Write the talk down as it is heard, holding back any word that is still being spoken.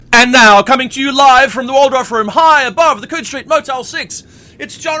And now, coming to you live from the Waldorf Room, high above the Coode Street Motel 6,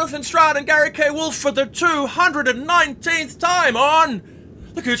 it's Jonathan Stroud and Gary K. Wolfe for the 219th time on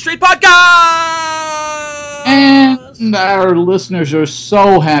the Coode Street Podcast! And our listeners are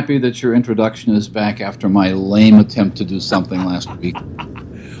so happy that your introduction is back after my lame attempt to do something last week.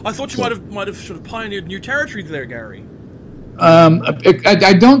 I thought you might have sort of pioneered new territory there, Gary.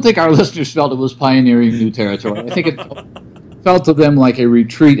 I don't think our listeners felt it was pioneering new territory. I think it felt to them like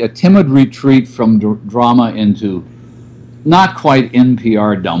a timid retreat from drama into not quite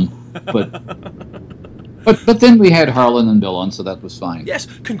NPR dumb, but then we had Harlan and Bill on, so that was fine. Yes,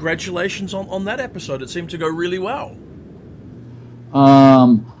 congratulations on that episode. It seemed to go really well.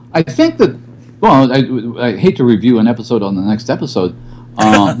 I think that, well, I hate to review an episode on the next episode.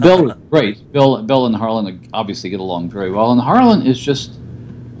 Bill is great. Bill and Harlan obviously get along very well, and Harlan is just,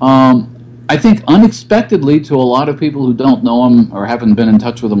 I think, unexpectedly to a lot of people who don't know him or haven't been in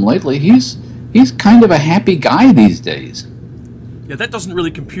touch with him lately, he's kind of a happy guy these days. Yeah, that doesn't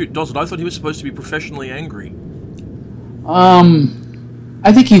really compute, does it? I thought he was supposed to be professionally angry.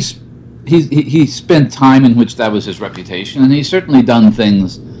 I think he spent time in which that was his reputation, and he's certainly done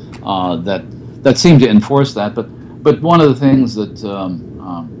things that seem to enforce that. But one of the things that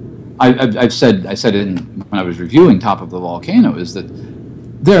I said when I was reviewing Top of the Volcano is that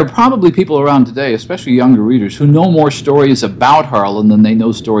there are probably people around today, especially younger readers, who know more stories about Harlan than they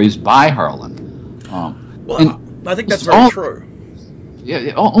know stories by Harlan. I think that's very true.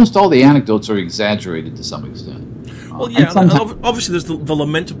 Yeah, almost all the anecdotes are exaggerated to some extent. Well, yeah, and obviously there's the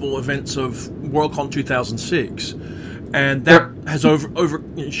lamentable events of Worldcon 2006, and that has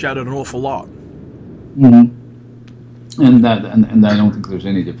overshadowed an awful lot. Mm-hmm. And I don't think there's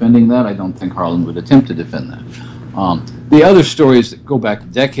any defending that. I don't think Harlan would attempt to defend that. The other stories that go back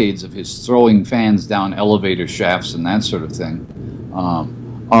decades of his throwing fans down elevator shafts and that sort of thing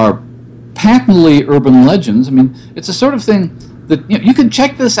are patently urban legends. I mean, it's the sort of thing that you can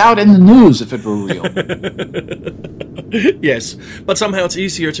check this out in the news if it were real. Yes, but somehow it's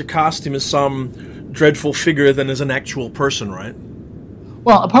easier to cast him as some dreadful figure than as an actual person, right?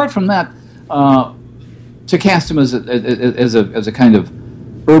 Well, apart from that, to cast him as a kind of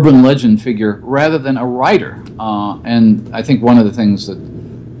urban legend figure rather than a writer, and I think one of the things that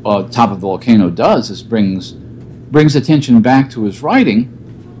Top of the Volcano does is brings attention back to his writing,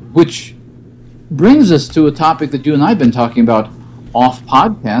 which brings us to a topic that you and I have been talking about off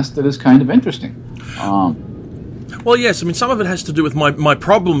podcast that is kind of interesting. Well, yes, I mean, some of it has to do with my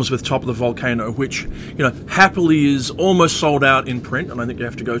problems with Top of the Volcano, which, happily is almost sold out in print, and I think you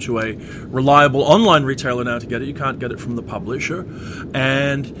have to go to a reliable online retailer now to get it. You can't get it from the publisher.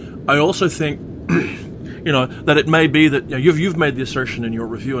 And I also think, that it may be that you've made the assertion in your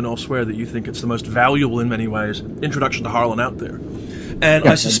review and elsewhere that you think it's the most valuable in many ways introduction to Harlan out there. And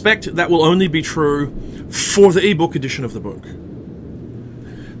I suspect that will only be true for the ebook edition of the book.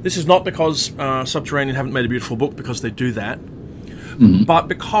 This is not because Subterranean haven't made a beautiful book, because they do that, but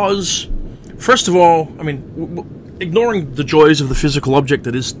because, first of all, I mean, ignoring the joys of the physical object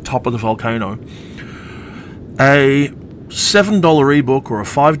that is Top of the Volcano, a $7 ebook or a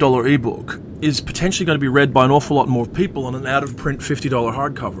 $5 ebook is potentially going to be read by an awful lot more people on an out-of-print $50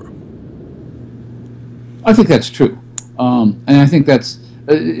 hardcover. I think that's true. And I think that's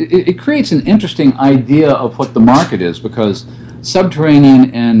it creates an interesting idea of what the market is, because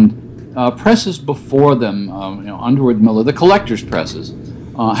Subterranean and presses before them, Underwood Miller, the collectors' presses,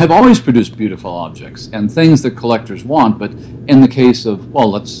 have always produced beautiful objects and things that collectors want. But in the case of,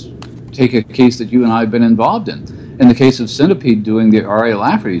 let's take a case that you and I have been involved in. In the case of Centipede doing the R.A.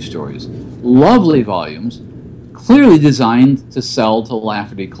 Lafferty stories, lovely volumes, clearly designed to sell to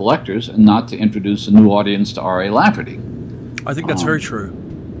Lafferty collectors and not to introduce a new audience to R.A. Lafferty. I think that's very true.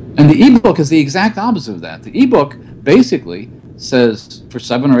 And the ebook is the exact opposite of that. The ebook basically says for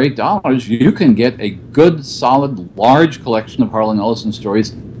 $7 or $8 you can get a good, solid, large collection of Harlan Ellison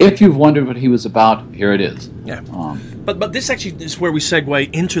stories. If you've wondered what he was about, here it is. Yeah. But this actually is where we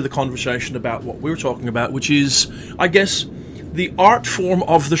segue into the conversation about what we were talking about, which is, I guess, the art form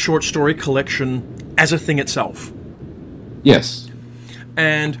of the short story collection as a thing itself. Yes.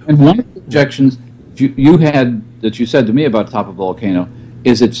 And one of the objections you had that you said to me about Top of Volcano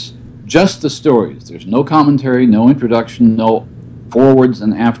is it's just the stories. There's no commentary, no introduction, no forwards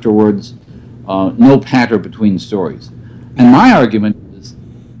and afterwards, no patter between stories. And my argument is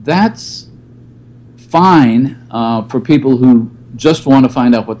that's fine for people who just want to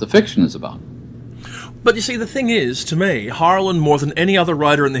find out what the fiction is about. But you see, the thing is, to me, Harlan, more than any other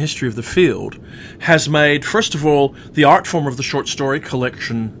writer in the history of the field, has made, first of all, the art form of the short story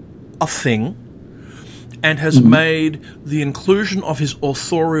collection a thing, and has made the inclusion of his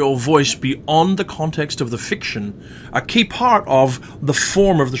authorial voice beyond the context of the fiction a key part of the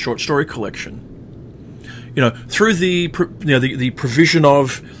form of the short story collection. Through the provision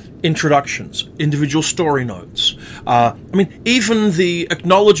of introductions, individual story notes. Even the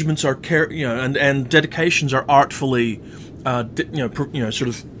acknowledgements are and dedications are artfully, sort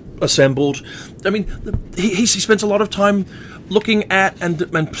of assembled. He spends a lot of time looking at and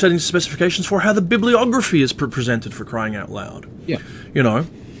setting specifications for how the bibliography is presented, for crying out loud. Yeah.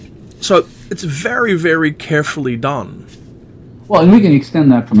 So it's very, very carefully done. Well, and we can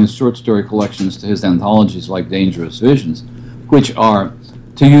extend that from his short story collections to his anthologies like Dangerous Visions, which are,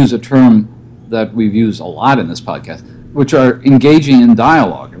 to use a term that we've used a lot in this podcast, which are engaging in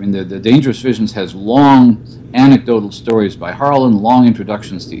dialogue. The Dangerous Visions has long anecdotal stories by Harlan, long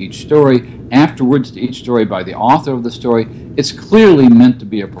introductions to each story, afterwards to each story by the author of the story. It's clearly meant to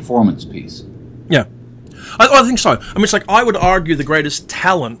be a performance piece. Yeah. I think so. It's like, I would argue the greatest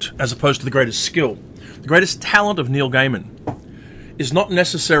talent, as opposed to the greatest skill, the greatest talent of Neil Gaiman is not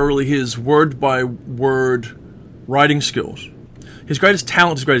necessarily his word-by-word writing skills. His greatest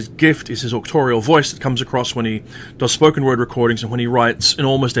talent, his greatest gift is his authorial voice that comes across when he does spoken word recordings and when he writes in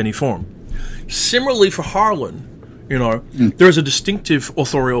almost any form. Similarly for Harlan, there is a distinctive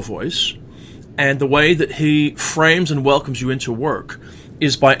authorial voice, and the way that he frames and welcomes you into work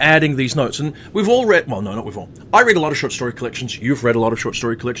is by adding these notes. And we've all read, well, no, not we've all. I read a lot of short story collections. You've read a lot of short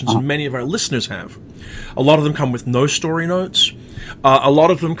story collections, and many of our listeners have. A lot of them come with no story notes. A lot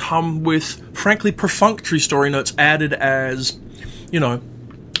of them come with, frankly, perfunctory story notes added as,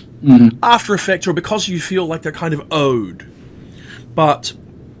 after effect, or because you feel like they're kind of owed. But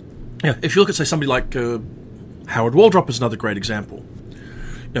if you look at, say, somebody like Howard Waldrop is another great example.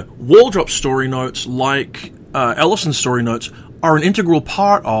 Waldrop's story notes, like Ellison's story notes, are an integral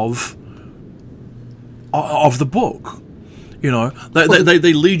part of the book.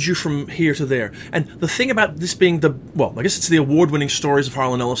 They lead you from here to there. And the thing about this being I guess it's the award-winning stories of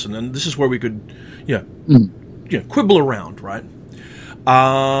Harlan Ellison, and this is where we could, quibble around, right?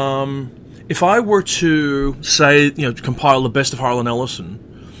 If I were to say, compile the best of Harlan Ellison,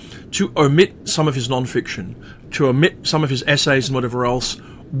 to omit some of his nonfiction, to omit some of his essays and whatever else,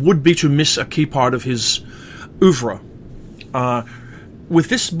 would be to miss a key part of his oeuvre. With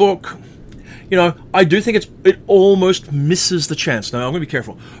this book, I do think it almost misses the chance. Now, I'm going to be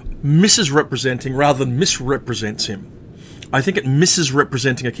careful. Misses representing rather than misrepresents him. I think it misses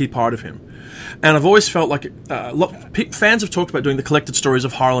representing a key part of him. And I've always felt like fans have talked about doing the collected stories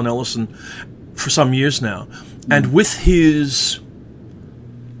of Harlan Ellison for some years now. And with his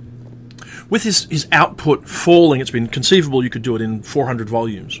output falling, it's been conceivable you could do it in 400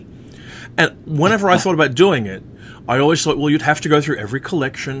 volumes. And whenever I thought about doing it, I always thought, well, you'd have to go through every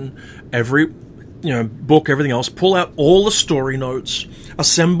collection, every book, everything else, pull out all the story notes,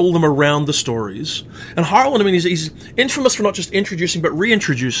 assemble them around the stories. And Harlan, he's infamous for not just introducing but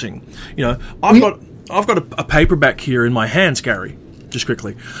reintroducing. I've got a paperback here in my hands, Gary, just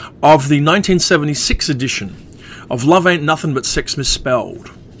quickly, of the 1976 edition of Love Ain't Nothing But Sex Misspelled,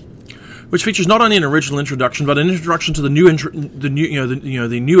 which features not only an original introduction but an introduction to the new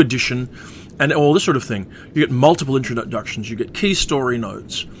edition, and all this sort of thing. You get multiple introductions, you get key story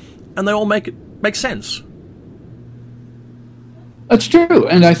notes, and they all make sense. That's true,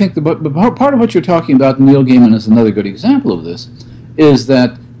 and I think part of what you're talking about, Neil Gaiman is another good example of this, is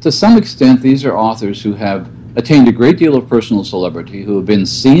that to some extent these are authors who have attained a great deal of personal celebrity, who have been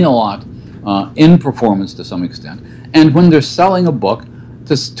seen a lot in performance to some extent, and when they're selling a book,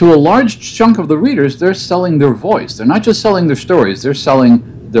 to a large chunk of the readers, they're selling their voice. They're not just selling their stories, they're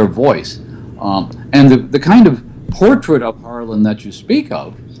selling their voice. And the kind of portrait of Harlan that you speak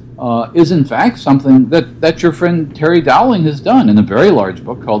of is in fact something that your friend Terry Dowling has done in a very large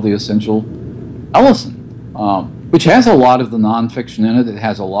book called The Essential Ellison, which has a lot of the nonfiction in it. It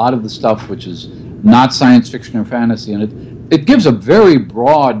has a lot of the stuff which is not science fiction or fantasy in it. It gives a very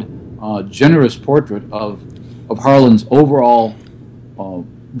broad, generous portrait of Harlan's overall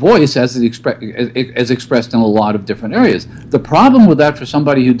voice as expressed in a lot of different areas. The problem with that for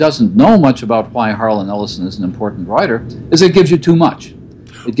somebody who doesn't know much about why Harlan Ellison is an important writer is it gives you too much.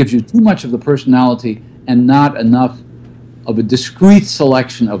 It gives you too much of the personality and not enough of a discrete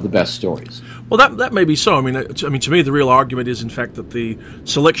selection of the best stories. Well, that may be so. I mean, to me, the real argument is, in fact, that the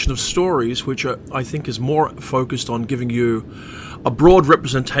selection of stories, which I think is more focused on giving you a broad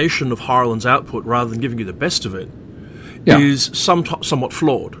representation of Harlan's output rather than giving you the best of it, is somewhat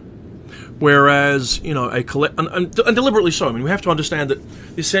flawed. Whereas, and deliberately so. I mean, we have to understand that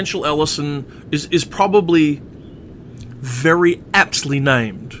The Essential Ellison is probably very aptly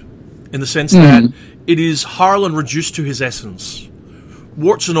named in the sense that it is Harlan reduced to his essence,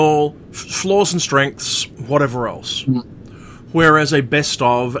 warts and all, flaws and strengths, whatever else. Whereas a best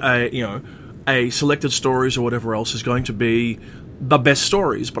of, a selected stories or whatever else is going to be the best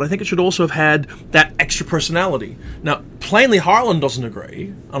stories. But I think it should also have had that extra personality. Now, plainly Harlan doesn't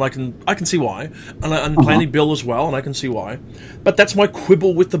agree, and I can see why, and plainly Bill as well, and I can see why. But that's my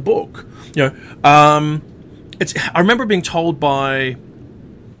quibble with the book. I remember being told by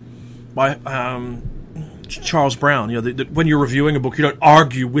Charles Brown, that when you're reviewing a book, you don't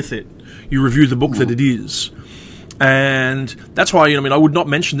argue with it; you review the book that it is. And that's why, I would not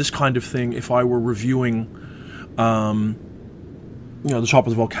mention this kind of thing if I were reviewing, The Top of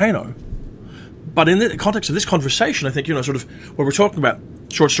the Volcano. But in the context of this conversation, I think, sort of, where we're talking about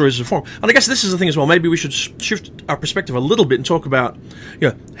short stories as a form, and I guess this is the thing as well, maybe we should shift our perspective a little bit and talk about,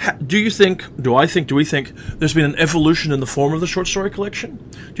 do we think there's been an evolution in the form of the short story collection?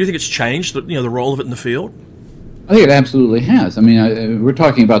 Do you think it's changed, the role of it in the field? I think it absolutely has. We're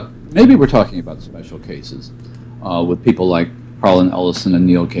talking about special cases. With people like Harlan Ellison and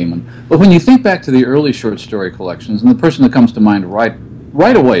Neil Gaiman. But when you think back to the early short story collections, and the person that comes to mind right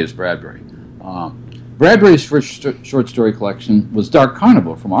away is Bradbury. Bradbury's first short story collection was Dark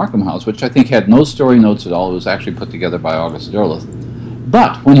Carnival from Arkham House, which I think had no story notes at all. It was actually put together by August Derleth.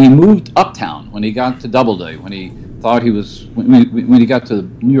 But when he moved uptown, when he got to Doubleday, when he got to the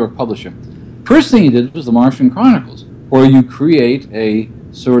New York publisher, first thing he did was The Martian Chronicles, where you create a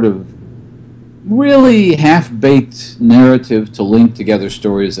sort of really half-baked narrative to link together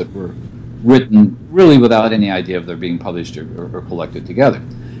stories that were written really without any idea of their being published or collected together.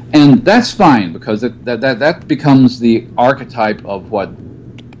 And that's fine, because that becomes the archetype of what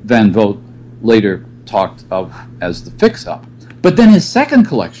Van Vogt later talked of as the fix-up. But then his second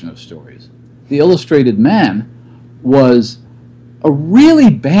collection of stories, The Illustrated Man, was a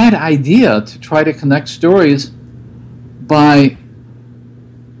really bad idea to try to connect stories by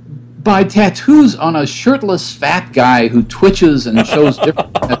tattoos on a shirtless fat guy who twitches and shows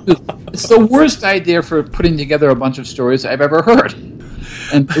different tattoos. It's the worst idea for putting together a bunch of stories I've ever heard.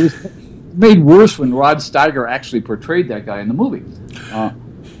 And it was made worse when Rod Steiger actually portrayed that guy in the movie.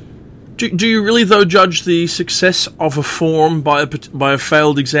 Do you really, though, judge the success of a form by a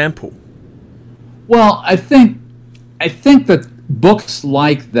failed example? Well, I think that books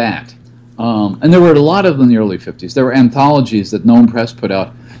like that, and there were a lot of them in the early 50s, there were anthologies that Gnome Press put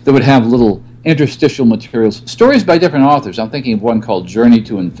out that would have little interstitial materials, stories by different authors. I'm thinking of one called Journey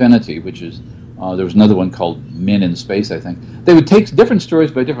to Infinity, which is, there was another one called Men in Space, I think. They would take different stories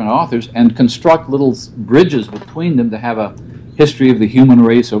by different authors and construct little bridges between them to have a history of the human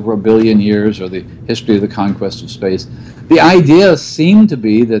race over 1 billion years, or the history of the conquest of space. The idea seemed to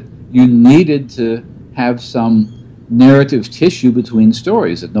be that you needed to have some narrative tissue between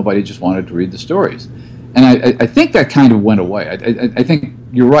stories, that nobody just wanted to read the stories. And I think that kind of went away. I think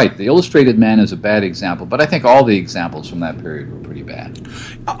you're right. The Illustrated Man is a bad example, but I think all the examples from that period were pretty bad.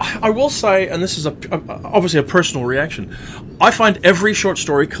 I will say, and this is obviously a personal reaction, I find every short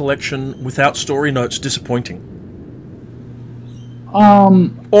story collection without story notes disappointing.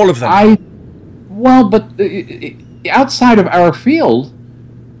 All of them. But outside of our field,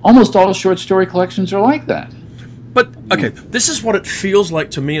 almost all short story collections are like that. But, okay, this is what it feels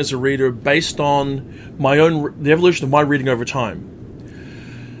like to me as a reader based on the evolution of my reading over time.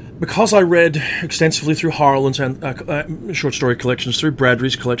 Because I read extensively through Harlan's short story collections, through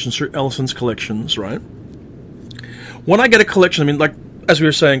Bradbury's collections, through Ellison's collections, right? When I get a collection, like, as we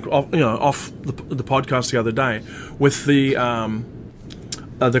were saying off the podcast the other day, with the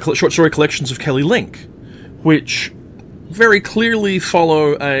short story collections of Kelly Link, which very clearly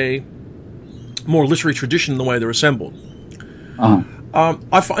follow a more literary tradition in the way they're assembled.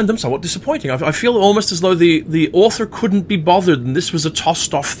 I find them somewhat disappointing. I feel almost as though the author couldn't be bothered and this was a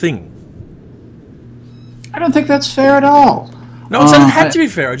tossed-off thing. I don't think that's fair at all. No, it had to be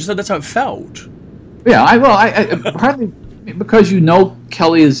fair. I just said that's how it felt. Yeah, I partly because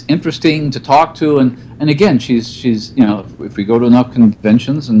Kelly is interesting to talk to, and again, she's if we go to enough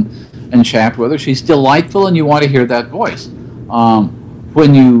conventions and chat with her, she's delightful, and you want to hear that voice.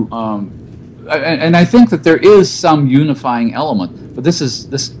 And I think that there is some unifying element, but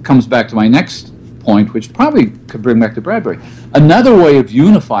this comes back to my next point, which probably could bring back to Bradbury. Another way of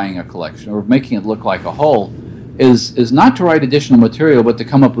unifying a collection, or making it look like a whole, is not to write additional material, but to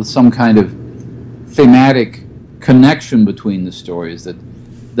come up with some kind of thematic connection between the stories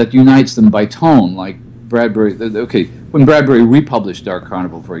that unites them by tone, like Bradbury. Okay, when Bradbury republished Dark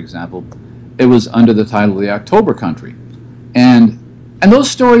Carnival, for example, it was under the title The October Country, and those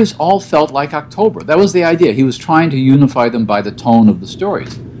stories all felt like October. That was the idea. He was trying to unify them by the tone of the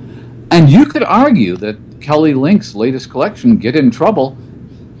stories. And you could argue that Kelly Link's latest collection, Get in Trouble,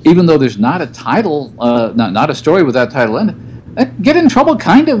 even though there's not a title, not a story with that title in it, that Get in Trouble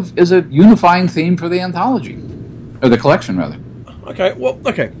kind of is a unifying theme for the anthology, or the collection, rather. Okay, well,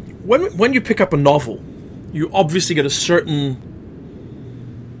 okay. When you pick up a novel, you obviously get a certain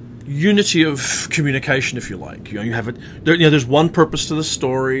unity of communication, if you like. You have it. There's one purpose to the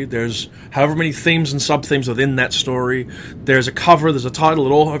story. There's however many themes and sub-themes within that story. There's a cover. There's a title.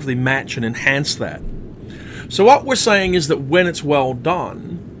 It all hopefully match and enhance that. So what we're saying is that when it's well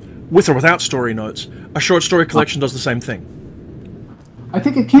done, with or without story notes, a short story collection does the same thing. I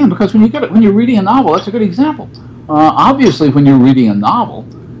think it can, because when you're reading a novel, that's a good example. Obviously, when you're reading a novel,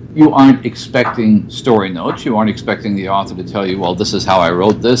 you aren't expecting story notes. You aren't expecting the author to tell you, well, this is how I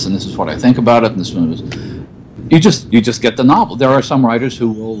wrote this, and this is what I think about it, and this one was... You just get the novel. There are some writers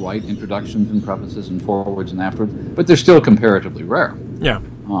who will write introductions and prefaces and forewords and afterwards, but they're still comparatively rare. Yeah.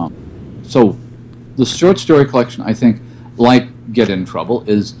 So the short story collection, I think, like Get in Trouble,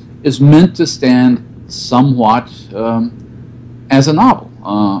 is meant to stand somewhat as a novel.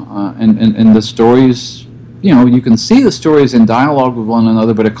 And the stories... you can see the stories in dialogue with one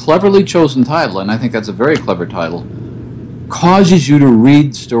another, but a cleverly chosen title, and I think that's a very clever title, causes you to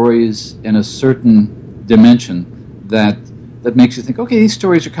read stories in a certain dimension that makes you think, okay, these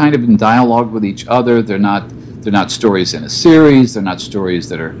stories are kind of in dialogue with each other. They're not stories in a series. They're not stories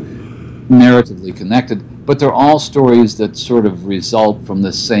that are narratively connected, but they're all stories that sort of result from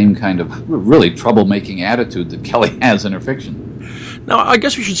the same kind of really troublemaking attitude that Kelly has in her fiction. Now, I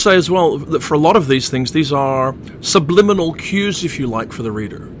guess we should say as well that for a lot of these things, these are subliminal cues, if you like, for the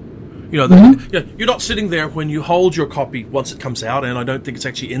reader. You're not sitting there when you hold your copy once it comes out, and I don't think it's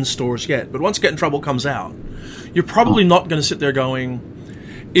actually in stores yet, but once Get in Trouble comes out, you're probably not going to sit there going,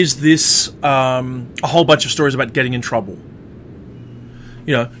 is this a whole bunch of stories about getting in trouble?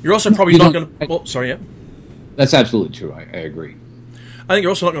 You're also probably not going to... Well, sorry, yeah? That's absolutely true. I agree. I think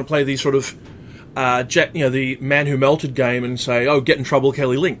you're also not going to play these sort of... the Man Who Melted game and say, "Oh, Get in Trouble,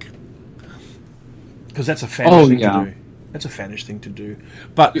 Kelly Link," because that's a fanish thing to do. That's a fanish thing to do.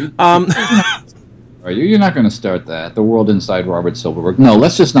 But you're not going to start that. The World Inside Robert Silverberg. No,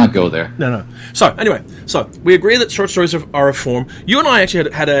 let's just not go there. No. So anyway, we agree that short stories are a form. You and I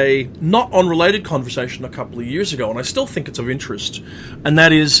actually had a not unrelated conversation a couple of years ago, and I still think it's of interest. And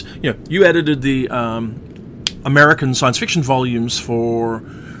that is, you edited the American science fiction volumes for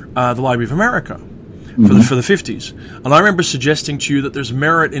the Library of America for the 50s. And I remember suggesting to you that there's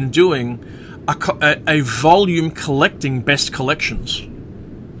merit in doing a volume collecting best collections.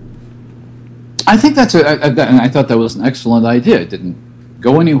 I think and I thought that was an excellent idea. It didn't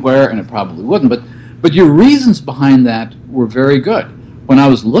go anywhere, and it probably wouldn't. But your reasons behind that were very good. When I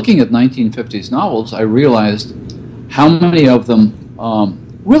was looking at 1950s novels, I realized how many of them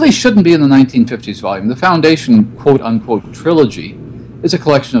really shouldn't be in the 1950s volume. The Foundation quote-unquote trilogy is a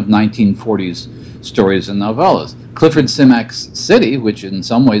collection of 1940s stories and novellas. Clifford Simak's City, which in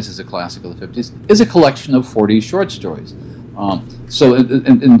some ways is a classic of the 50s, is a collection of 40 short stories. So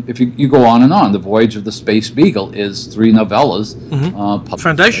if you go on and on, The Voyage of the Space Beagle is 3 novellas.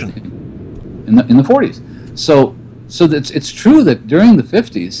 Foundation. In the 40s. So it's true that during the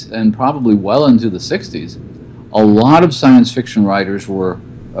 50s and probably well into the 60s, a lot of science fiction writers were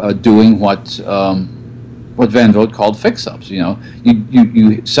doing what Van Vogt called fix-ups.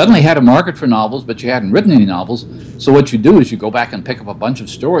 You suddenly had a market for novels, but you hadn't written any novels. So what you do is you go back and pick up a bunch of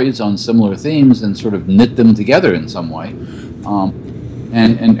stories on similar themes and sort of knit them together in some way,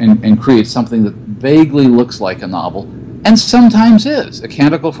 and create something that vaguely looks like a novel, and sometimes is. A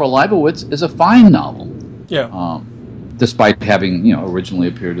Canticle for Leibowitz is a fine novel. Yeah. Despite having, originally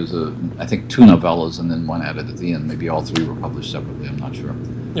appeared as I think 2 novellas and then one added at the end. Maybe all 3 were published separately. I'm not sure.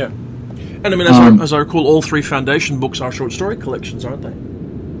 Yeah. And I mean, as I recall, all 3 Foundation books are short story collections, aren't they?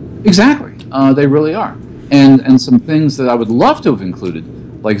 Exactly. They really are. And some things that I would love to have included,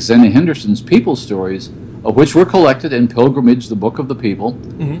 like Zena Henderson's People Stories, which were collected in Pilgrimage, the Book of the People.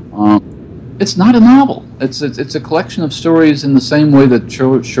 It's not a novel. It's a collection of stories in the same way that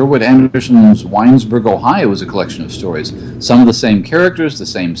Sherwood Anderson's Winesburg, Ohio was a collection of stories. Some of the same characters, the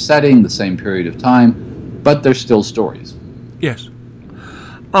same setting, the same period of time, but they're still stories. Yes.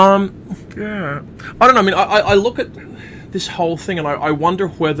 Yeah. I don't know. I mean, I look at this whole thing and I wonder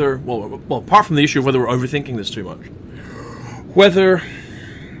whether, well, apart from the issue of whether we're overthinking this too much, whether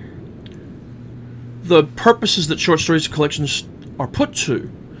the purposes that short stories collections are put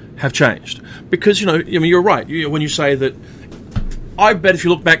to have changed. Because, you're right. When you say that, I bet if you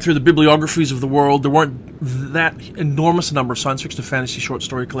look back through the bibliographies of the world, there weren't that enormous a number of science fiction and fantasy short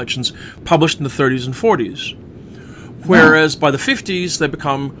story collections published in the 30s and 40s. Whereas by the 50s, they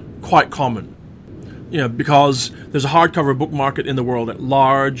become quite common. Because there's a hardcover book market in the world at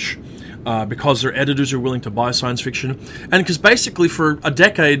large, because their editors are willing to buy science fiction, and because basically for a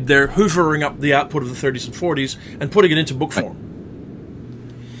decade they're hoovering up the output of the 30s and 40s and putting it into book form.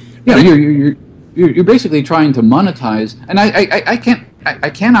 Yeah, you're basically trying to monetize, and I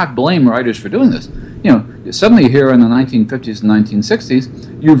cannot blame writers for doing this. Suddenly here in the 1950s and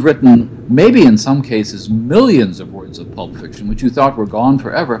 1960s, you've written maybe in some cases millions of words of pulp fiction, which you thought were gone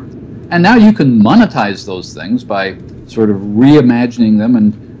forever, and now you can monetize those things by sort of reimagining them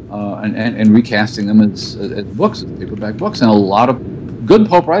and recasting them as books, as paperback books, and a lot of good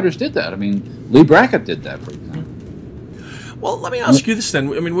pulp writers did that. I mean, Lee Brackett did that, for example. Well, let me ask you this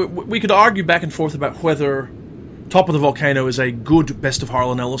then. I mean, we could argue back and forth about whether Top of the Volcano is a good Best of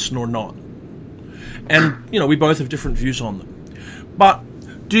Harlan Ellison or not. And, we both have different views on them. But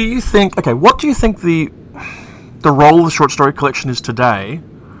do you think... Okay, what do you think the role of the short story collection is today?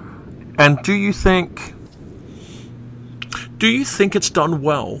 And do you think it's done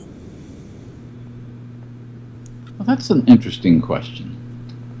well? Well, that's an interesting question.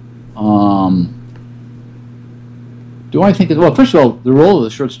 Do I think well, first of all, the role of the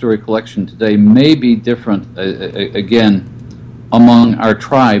short story collection today may be different, again, among our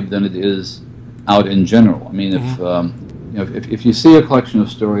tribe than it is out in general. I mean, if you see a collection of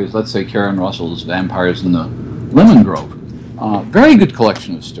stories, let's say Karen Russell's Vampires in the Lemon Grove, very good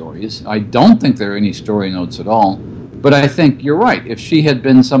collection of stories. I don't think there are any story notes at all, but I think you're right. If she had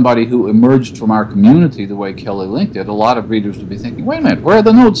been somebody who emerged from our community the way Kelly Link did, a lot of readers would be thinking, wait a minute, where are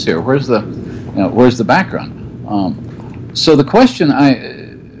the notes here? Where's the background? So the question,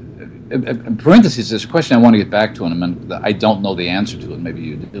 in parentheses, there's a question I want to get back to in a minute that I don't know the answer to, and maybe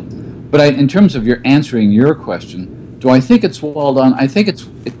you do. But in terms of answering your question, do I think it's well done? I think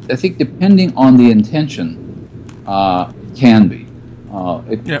depending on the intention, can be.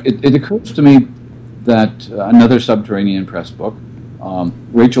 It occurs to me that another Subterranean Press book,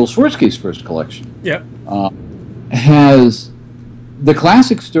 Rachel Swirsky's first collection, has the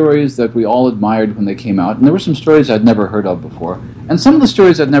classic stories that we all admired when they came out, and there were some stories I'd never heard of before, and some of the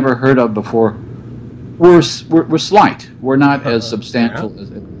stories I'd never heard of before were slight, were not as substantial as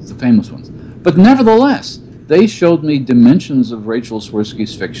the famous ones. But nevertheless, they showed me dimensions of Rachel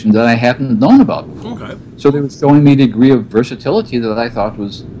Swirsky's fiction that I hadn't known about before. Okay. So they were showing me a degree of versatility that I thought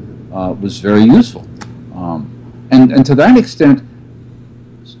was very useful. And to that extent,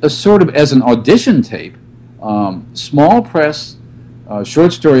 sort of as an audition tape, small press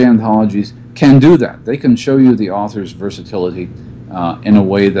short story anthologies can do that. They can show you the author's versatility in a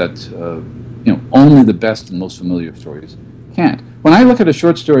way that only the best and most familiar stories can't. When I look at a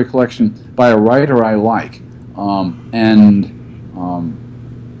short story collection by a writer I like, and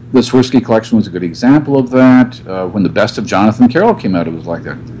the Swirsky collection was a good example of that. When the Best of Jonathan Carroll came out, it was like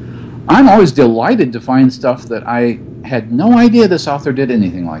that. I'm always delighted to find stuff that I had no idea this author did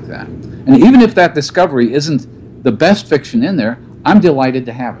anything like that. And even if that discovery isn't the best fiction in there, I'm delighted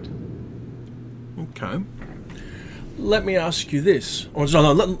to have it. Okay. Let me ask you this. I want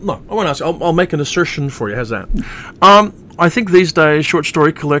to ask. I'll make an assertion for you. How's that? I think these days short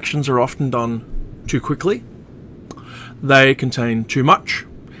story collections are often done too quickly. They contain too much,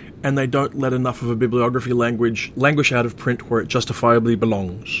 and they don't let enough of a bibliography languish out of print where it justifiably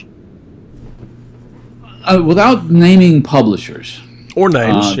belongs. Without naming publishers. Or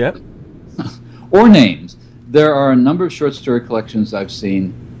names, Or names. There are a number of short story collections I've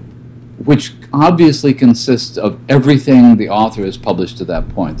seen which obviously consist of everything the author has published to that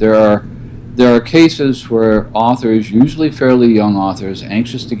point. There are cases where authors, usually fairly young authors,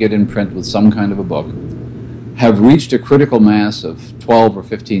 anxious to get in print with some kind of a book, have reached a critical mass of 12 or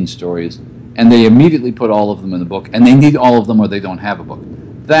 15 stories, and they immediately put all of them in the book, and they need all of them or they don't have a book.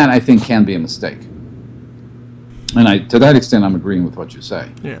 That, I think, can be a mistake. And to that extent, I'm agreeing with what you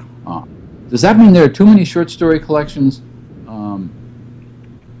say. Yeah. Does that mean there are too many short story collections?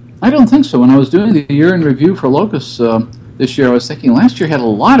 I don't think so. When I was doing the year in review for Locus this year, I was thinking last year had a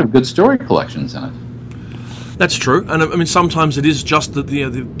lot of good story collections in it. That's true, and I mean sometimes it is just the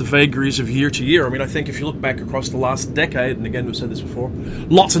vagaries of year to year. I mean, I think if you look back across the last decade, and again we've said this before,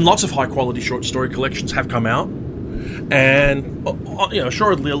 lots and lots of high quality short story collections have come out, and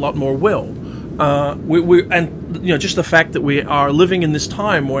assuredly a lot more will. Just the fact that we are living in this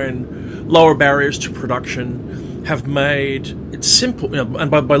time when lower barriers to production have made it simple,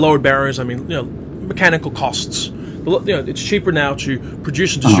 and by lower barriers I mean mechanical costs. It's cheaper now to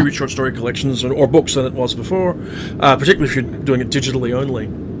produce and distribute short story collections or books than it was before, particularly if you're doing it digitally only.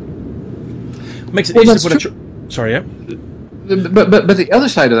 Makes it easy to put Sorry, yeah. But the other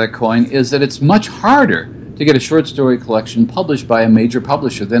side of that coin is that it's much harder to to get a short story collection published by a major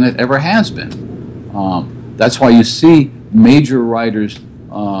publisher than it ever has been. That's why you see major writers.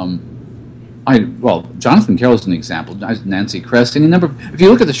 Jonathan Carroll's an example. Nancy Kress. Any number. If you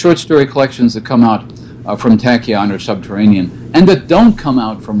look at the short story collections that come out from Tachyon or Subterranean, and that don't come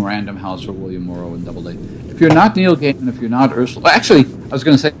out from Random House or William Morrow and Doubleday. If you're not Neil Gaiman, if you're not Ursula... Actually, I was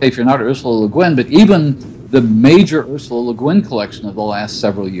going to say if you're not Ursula Le Guin, but even the major Ursula Le Guin collection of the last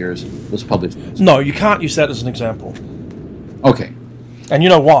several years was published. No, you can't use that as an example. Okay. And you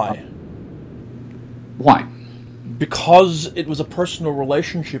know why? Why? Because it was a personal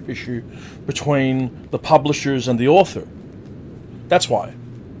relationship issue between the publishers and the author. That's why.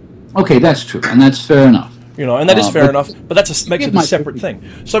 Okay, that's true, and that's fair enough. And that is fair enough, but makes it a separate thing.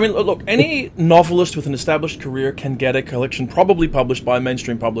 So, I mean, look, any novelist with an established career can get a collection probably published by a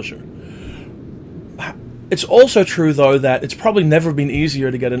mainstream publisher. It's also true, though, that it's probably never been easier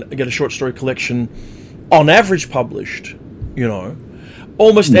to get a short story collection on average published,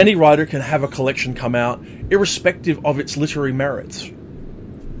 Almost any writer can have a collection come out, irrespective of its literary merits.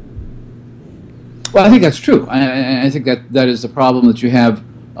 Well, I think that's true. I think that is the problem, that you have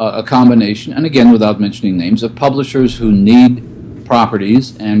a combination, and again, without mentioning names, of publishers who need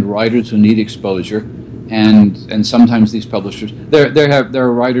properties and writers who need exposure, and sometimes these publishers, there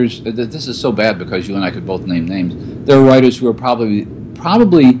are writers. This is so bad because you and I could both name names. There are writers who are probably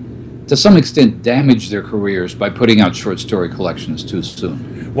to some extent damage their careers by putting out short story collections too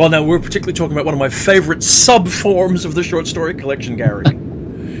soon. Well, now we're particularly talking about one of my favorite sub-forms of the short story collection, Gary,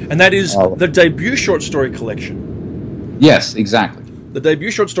 and that is the debut short story collection. Yes, exactly. The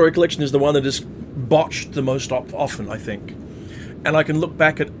debut short story collection is the one that is botched the most often, I think. And I can look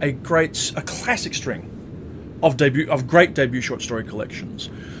back at a classic string of great debut short story collections.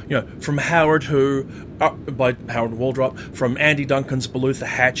 From Howard by Howard Waldrop, from Andy Duncan's Beloutha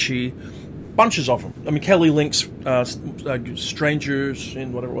Hatchie, bunches of them. I mean, Kelly Link's Strangers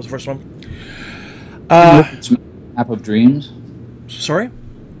in whatever it was, the first one. Map of Dreams. Sorry?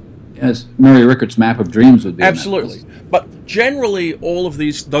 Yes, Mary Rickards' Map of Dreams would be absolutely. But generally, all of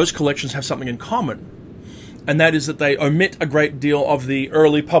those collections have something in common, and that is that they omit a great deal of the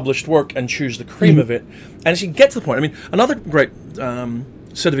early published work and choose the cream of it. And as you get to the point, I mean, another great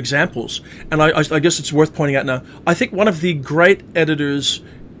set of examples, and I guess it's worth pointing out now, I think one of the great editors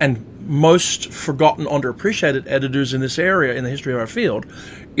and most forgotten, underappreciated editors in this area, in the history of our field,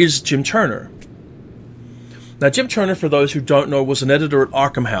 is Jim Turner. Now, Jim Turner, for those who don't know, was an editor at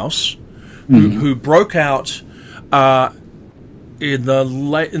Arkham House, who broke out in the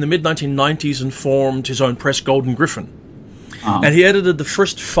mid-1990s and formed his own press, Golden Griffin. And he edited the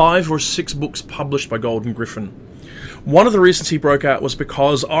first 5 or 6 books published by Golden Griffin. One of the reasons he broke out was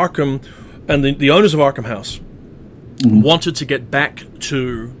because Arkham and the owners of Arkham House wanted to get back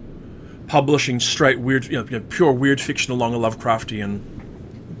to publishing straight weird, pure weird fiction along a Lovecraftian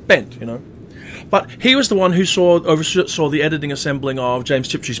bent, But he was the one who oversaw the editing assembling of James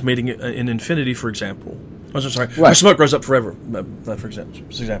Tiptree's Meeting in Infinity, for example. Right. Where Smoke Grows Up Forever, for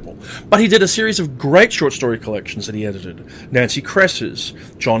example. But he did a series of great short story collections that he edited. Nancy Kress's,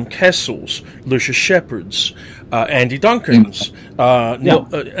 John Kessel's, Lucia Shepard's, Andy Duncan's, Neil,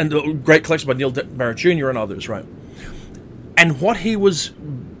 and a great collection by Neil Barrett Jr. and others, right? And what he was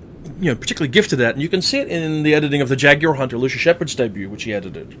particularly gifted at, and you can see it in the editing of The Jaguar Hunter, Lucia Shepard's debut, which he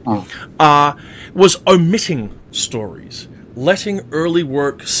edited, was omitting stories. Letting early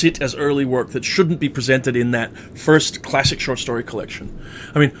work sit as early work that shouldn't be presented in that first classic short story collection.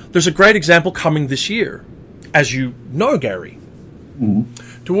 I mean, there's a great example coming this year, as you know, Gary.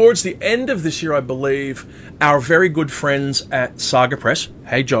 Towards the end of this year, I believe, our very good friends at Saga Press,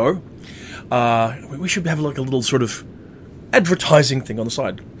 hey Joe, we should have like a little sort of advertising thing on the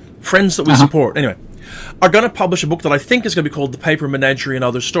side. Friends that we support, anyway, are going to publish a book that I think is going to be called The Paper Menagerie and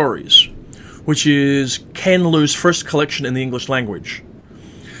Other Stories, which is Ken Liu's first collection in the English language.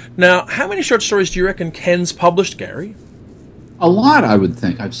 Now, how many short stories do you reckon Ken's published, Gary? A lot, I would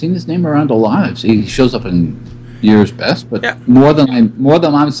think. I've seen his name around a lot. He shows up in Year's Best, but more than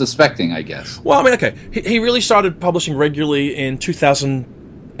I'm suspecting, I guess. Well, I mean, okay, he really started publishing regularly in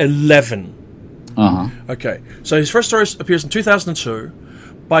 2011. Okay, so his first story appears in 2002.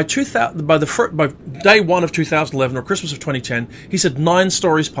 By day 1 of 2011 or Christmas of 2010, he's had 9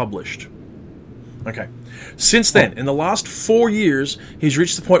 stories published. Okay. Since then, in the last 4 years, he's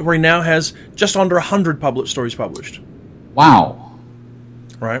reached the point where he now has just under 100 stories published. Wow.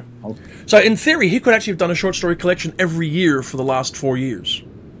 Right? Okay. So, in theory, he could actually have done a short story collection every year for the last 4 years.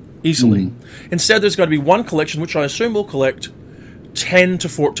 Easily. Instead, there's got to be one collection, which I assume will collect 10 to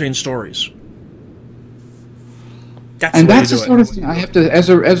 14 stories. That's And the way that's you the do sort it. of thing I have to, as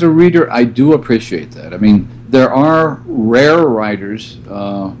a reader, I do appreciate that. I mean, there are rare writers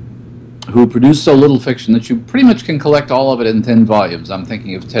who produce so little fiction that you pretty much can collect all of it in 10 volumes. I'm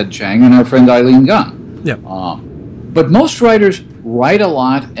thinking of Ted Chiang and our friend Eileen Gunn. Yeah. But most writers write a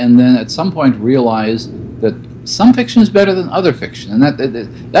lot and then at some point realize that some fiction is better than other fiction, and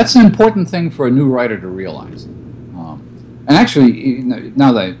that's an important thing for a new writer to realize. And actually,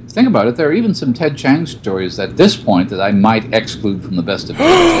 now that I think about it, there are even some Ted Chiang stories at this point that I might exclude from the best of it.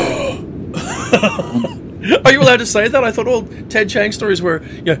 Are you allowed to say that? I thought all Ted Chiang stories were,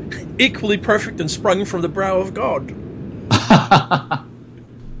 equally perfect and sprung from the brow of God.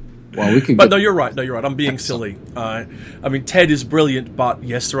 Well, we could. But no, you're right. I'm being silly. I mean, Ted is brilliant, but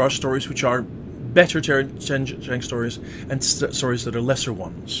yes, there are stories which are better Ted Chiang stories and stories that are lesser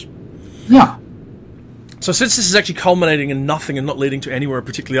ones. Yeah. So since this is actually culminating in nothing and not leading to anywhere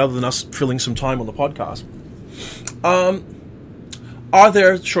particularly other than us filling some time on the podcast, are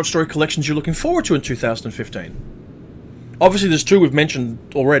there short story collections you're looking forward to in 2015? Obviously, there's two we've mentioned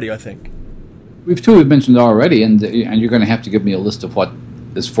already, I think. We've mentioned already, and you're going to have to give me a list of what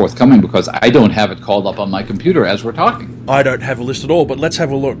is forthcoming because I don't have it called up on my computer as we're talking. I don't have a list at all, but let's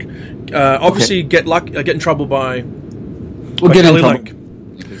have a look. Obviously, Get in Trouble by Kelly Link.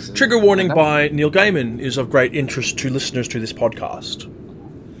 Trigger Warning by Neil Gaiman is of great interest to listeners to this podcast,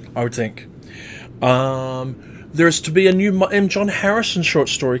 I would think. There's to be a new M. John Harrison short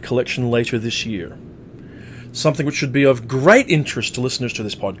story collection later this year. Something which should be of great interest to listeners to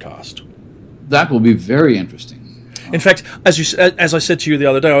this podcast. That will be very interesting. In fact, as I said to you the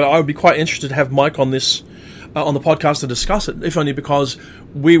other day, I would be quite interested to have Mike on this on the podcast to discuss it, if only because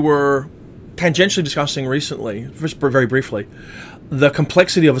we were tangentially discussing recently, just very briefly, the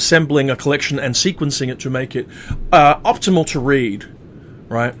complexity of assembling a collection and sequencing it to make it optimal to read,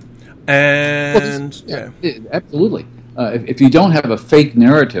 right? And absolutely. If you don't have a fake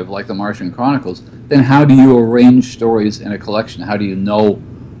narrative like the Martian Chronicles, then how do you arrange stories in a collection? How do you know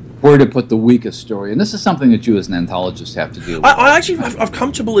where to put the weakest story? And this is something that you as an anthologist have to deal with. I've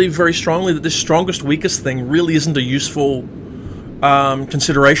come to believe very strongly that this strongest, weakest thing really isn't a useful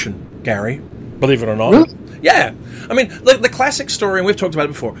consideration, Gary, believe it or not. Really? Yeah. I mean, the classic story, and we've talked about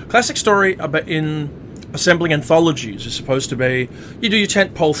it before, classic story about in assembling anthologies is supposed to be, you do your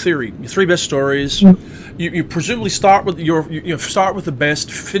tentpole theory, your three best stories, you presumably start with start with the best,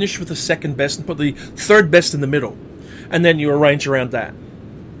 finish with the second best, and put the third best in the middle, and then you arrange around that.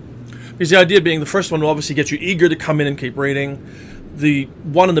 Because the idea being the first one will obviously get you eager to come in and keep reading. The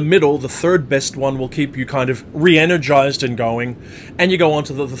one in the middle, the third best one, will keep you kind of re-energized and going. And you go on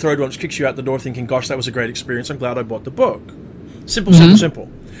to the third one, which kicks you out the door thinking, gosh, that was a great experience. I'm glad I bought the book. Simple, simple.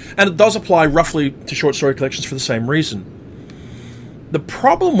 And it does apply roughly to short story collections for the same reason. The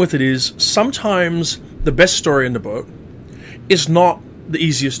problem with it is sometimes the best story in the book is not the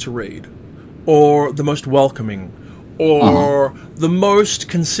easiest to read, or the most welcoming, or the most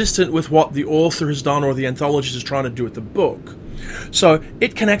consistent with what the author has done or the anthologist is trying to do with the book. So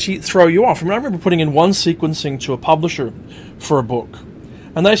it can actually throw you off. I mean, I remember putting in one sequencing to a publisher for a book,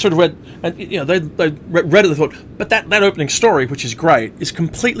 and they sort of read, and they read it and thought, but that opening story, which is great, is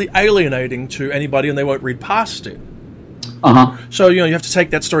completely alienating to anybody, and they won't read past it. So you have to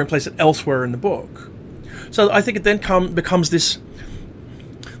take that story and place it elsewhere in the book. So I think it then becomes this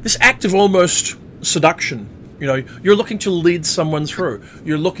act of almost seduction. You're looking to lead someone through.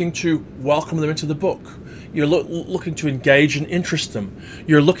 You're looking to welcome them into the book. You're looking to engage and interest them.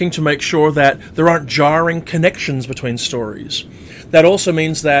 You're looking to make sure that there aren't jarring connections between stories. That also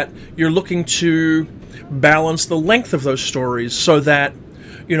means that you're looking to balance the length of those stories so that,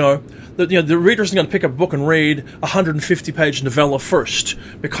 the reader isn't going to pick up a book and read a 150-page novella first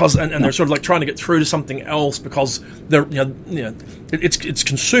because, and they're sort of like trying to get through to something else because they're, it's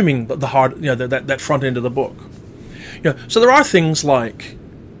consuming the hard, that front end of the book. So there are things like,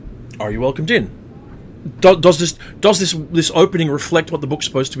 are you welcomed in? Does this opening reflect what the book's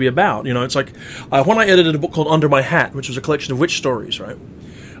supposed to be about? It's like when I edited a book called Under My Hat, which was a collection of witch stories, right?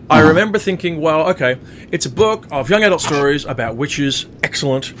 I remember thinking, well, okay, it's a book of young adult stories about witches,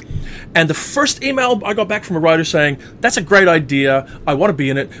 excellent. And the first email I got back from a writer saying, that's a great idea, I want to be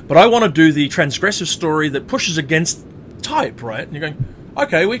in it, but I want to do the transgressive story that pushes against type, right? And you're going,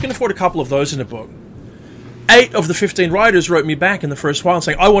 okay, we can afford a couple of those in a book. 8 of the 15 writers wrote me back in the first while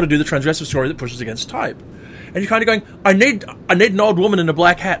saying, I want to do the transgressive story that pushes against type. And you're kind of going, I need an old woman in a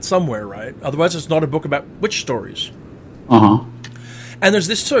black hat somewhere, right? Otherwise it's not a book about witch stories. And there's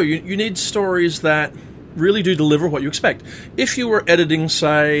this too. You need stories that really do deliver what you expect. If you were editing,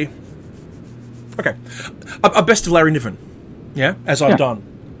 say, a best of Larry Niven, as I've done,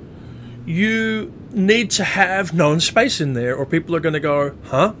 you need to have known space in there, or people are going to go,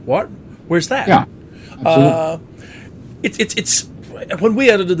 huh, what? Where's that? Yeah, absolutely. It's when we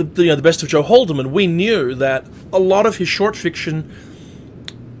edited the Best of Joe Haldeman, we knew that a lot of his short fiction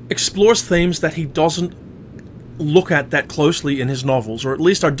explores themes that he doesn't look at that closely in his novels, or at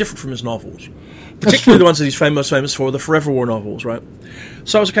least are different from his novels. Particularly the ones that he's famous for, the Forever War novels, right?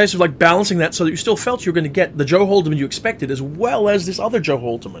 So it was a case of like balancing that so that you still felt you were going to get the Joe Haldeman you expected, as well as this other Joe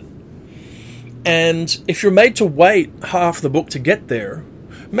Haldeman. And if you're made to wait half the book to get there,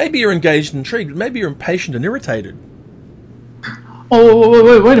 maybe you're engaged and intrigued, maybe you're impatient and irritated.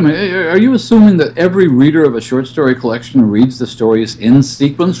 Oh, wait a minute. Are you assuming that every reader of a short story collection reads the stories in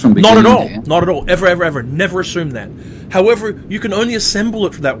sequence from beginning to end? Not at all. Ever. Never assume that. However, you can only assemble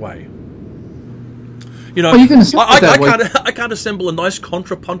it that way. You know, I can't assemble a nice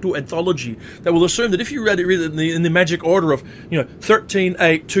contrapuntal anthology that will assume that if you read it in the magic order of 13,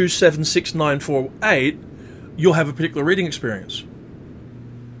 8, 2, 7, 6, 9, 4, 8, you'll have a particular reading experience.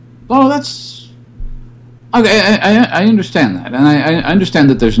 Oh, that's okay. I understand that, and I understand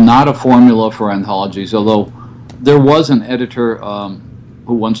that there's not a formula for anthologies. Although there was an editor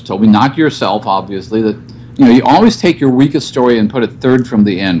who once told me, not yourself, obviously, that you always take your weakest story and put it third from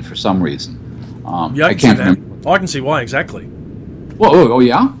the end for some reason. Yeah, I can see that. I can see why, exactly. Oh,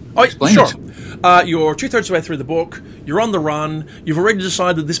 yeah? Explain sure. it. You're two-thirds of the way through the book, you're on the run, you've already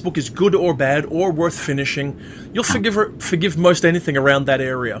decided that this book is good or bad or worth finishing. You'll forgive most anything around that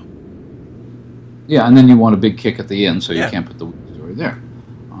area. Yeah, and then you want a big kick at the end, so you can't put the weak story there.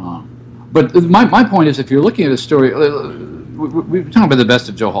 But my point is, if you're looking at a story, we're talking about the Best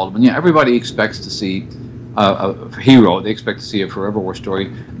of Joe Haldeman. Yeah, everybody expects to see a hero. They expect to see a Forever War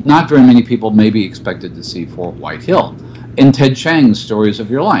story. Not very many people may be expected to see For White Hill. In Ted Chiang's Stories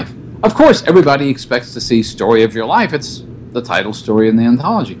of Your Life, of course, everybody expects to see Story of Your Life. It's the title story in the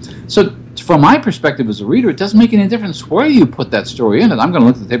anthology. So from my perspective as a reader, it doesn't make any difference where you put that story in it. I'm going to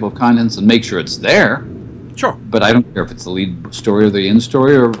look at the table of contents and make sure it's there. Sure. But I don't care if it's the lead story or the end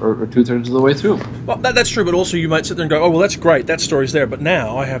story or two-thirds of the way through. Well, that's true, but also you might sit there and go, oh, well, that's great, that story's there, but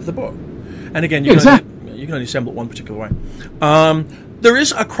now I have the book. And again, you can only assemble it one particular way. There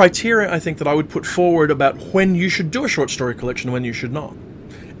is a criteria, I think, that I would put forward about when you should do a short story collection and when you should not.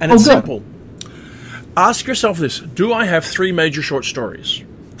 And it's simple. Ask yourself this: do I have 3 major short stories?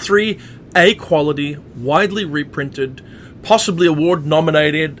 3 A-quality, widely reprinted, possibly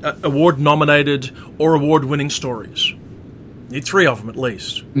award-nominated or award-winning stories? Need 3 of them at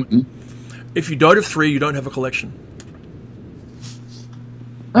least. Mm-hmm. If you don't have 3, you don't have a collection.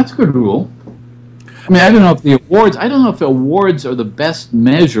 That's a good rule. I mean, I don't know if the awards are the best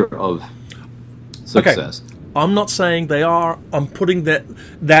measure of success. Okay. I'm not saying they are. I'm putting that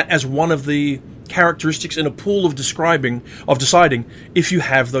as one of the characteristics in a pool of deciding if you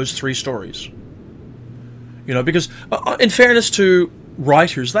have those 3 stories. Because in fairness to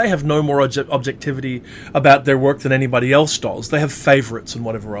writers, they have no more objectivity about their work than anybody else does. They have favorites and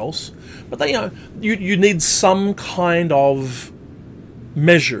whatever else. But they, you need some kind of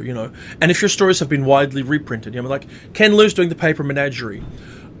measure, And if your stories have been widely reprinted, like Ken Liu's doing the Paper Menagerie.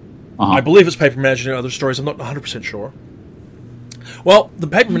 I believe it's Paper Menagerie and other stories. I'm not 100% sure. Well, the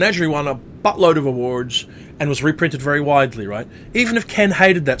Paper Menagerie won a buttload of awards and was reprinted very widely, right? Even if Ken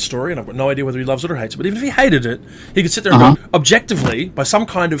hated that story, and I've got no idea whether he loves it or hates it, but even if he hated it, he could sit there and go, objectively, by some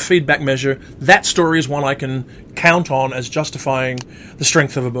kind of feedback measure, that story is one I can count on as justifying the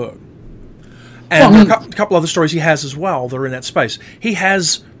strength of a book. And there are a couple other stories he has as well that are in that space. He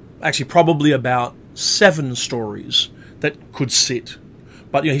has actually probably about 7 stories that could sit.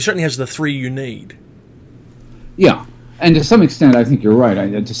 But he certainly has the 3 you need. Yeah, and to some extent, I think you're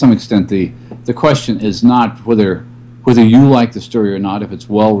right. To some extent, the question is not whether you like the story or not, if it's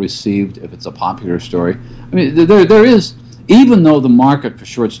well received, if it's a popular story. I mean, there is, even though the market for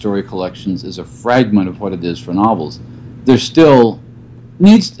short story collections is a fragment of what it is for novels, there still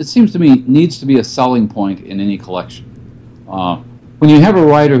it seems to me, needs to be a selling point in any collection. When you have a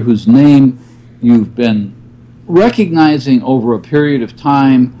writer whose name you've been recognizing over a period of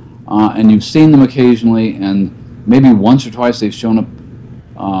time, and you've seen them occasionally, and maybe once or twice they've shown up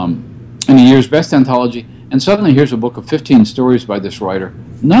in a year's best anthology, and suddenly here's a book of 15 stories by this writer,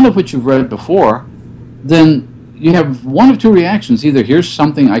 none of which you've read before, then you have one of 2 reactions. Either here's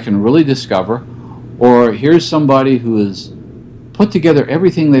something I can really discover, or here's somebody who has put together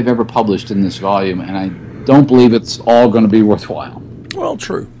everything they've ever published in this volume, and I don't believe it's all going to be worthwhile. Well,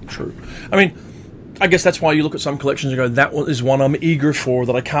 true. I mean, I guess that's why you look at some collections and go, that one is one I'm eager for,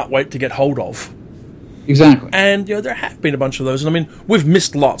 that I can't wait to get hold of. Exactly. And there have been a bunch of those, and I mean, we've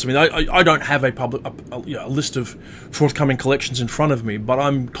missed lots. I mean, I don't have a list of forthcoming collections in front of me, but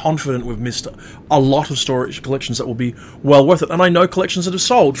I'm confident we've missed a lot of storage collections that will be well worth it. And I know collections that have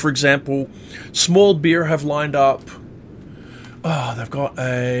sold. For example, Small Beer have lined up. Oh, they've got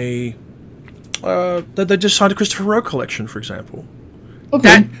a. They just signed a Christopher Rowe collection, for example.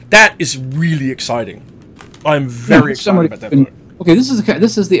 Okay. That is really exciting. I'm very excited about that book. Okay,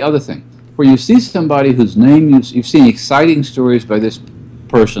 this is the other thing. Where you see somebody whose name you've seen exciting stories by this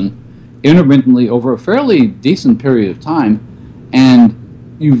person intermittently over a fairly decent period of time, and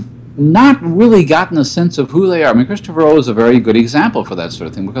you've not really gotten a sense of who they are. I mean, Christopher Rowe is a very good example for that sort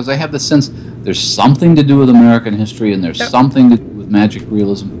of thing, because I have the sense there's something to do with American history and there's something to do with magic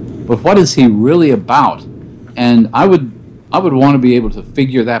realism, but what is he really about? And I would want to be able to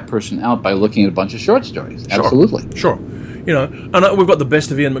figure that person out by looking at a bunch of short stories. Sure. Absolutely. Sure. And we've got The Best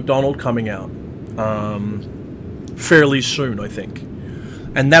of Ian MacDonald coming out fairly soon, I think.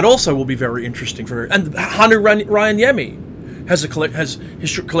 And that also will be very interesting. And Hanu Ryan Yemi has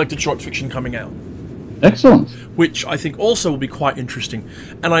his collected short fiction coming out. Excellent. Which I think also will be quite interesting.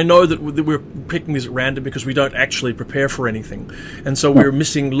 And I know that we're picking these at random because we don't actually prepare for anything. And so we're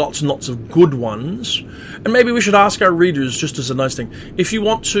missing lots and lots of good ones. And maybe we should ask our readers, just as a nice thing, if you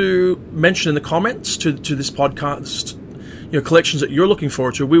want to mention in the comments to this podcast collections that you're looking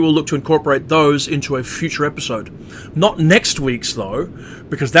forward to, we will look to incorporate those into a future episode. Not next week's, though,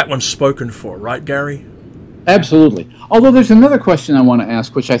 because that one's spoken for, right, Gary? Absolutely. Although there's another question I want to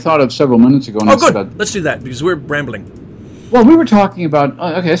ask, which I thought of several minutes ago. Oh, good. Let's do that, because we're rambling. Well, we were talking about...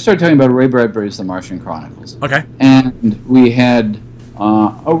 I started talking about Ray Bradbury's The Martian Chronicles. Okay. And we had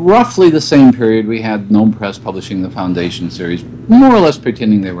roughly the same period. We had Gnome Press publishing the Foundation series, more or less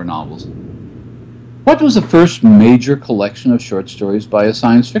pretending they were novels. What was the first major collection of short stories by a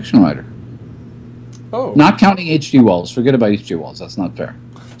science fiction writer? Oh. Not counting H.G. Wells. Forget about H.G. Wells. That's not fair.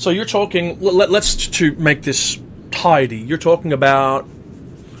 So you're talking... Let's to make this tidy. You're talking about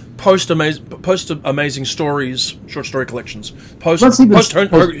post-Amazing Stories short story collections. Post Hugo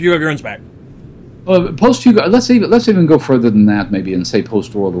Gernsback. Post Hugo. Let's even go further than that, maybe, and say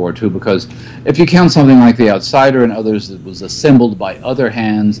post World War II, because if you count something like The Outsider and others that was assembled by other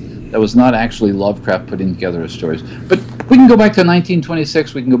hands, that was not actually Lovecraft putting together his stories. But we can go back to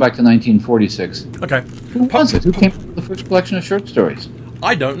 1926. We can go back to 1946. Okay. Who was it? Who came up with the first collection of short stories?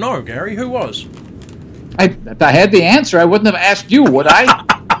 I don't know, Gary. Who was? If I had the answer, I wouldn't have asked you, would I?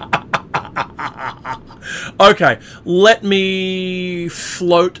 Okay, let me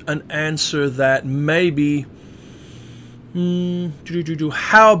float an answer that maybe...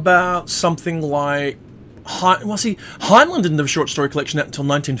 How about something like... Heinlein didn't have a short story collection out until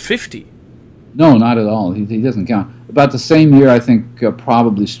 1950. No, not at all. He doesn't count. About the same year, I think,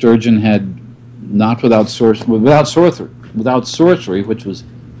 probably Sturgeon had Not Without Sorcery, which was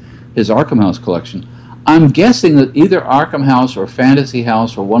his Arkham House collection. I'm guessing that either Arkham House or Fantasy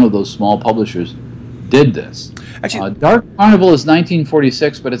House or one of those small publishers did this. Actually, Dark Carnival is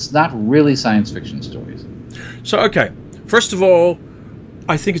 1946, but it's not really science fiction stories. So, okay. First of all,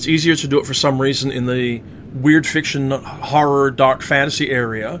 I think it's easier to do it for some reason in the weird fiction, horror, dark fantasy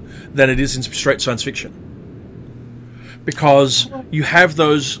area than it is in straight science fiction. Because you have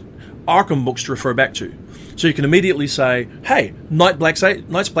those Arkham books to refer back to. So you can immediately say, hey,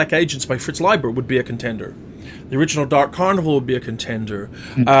 Night's Black Agents by Fritz Leiber would be a contender. The original Dark Carnival would be a contender.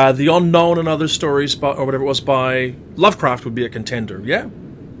 The Unknown and Other Stories, or whatever it was, by Lovecraft would be a contender, yeah?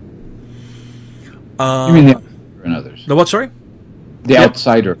 You mean The Outsider and Others? The what, sorry? The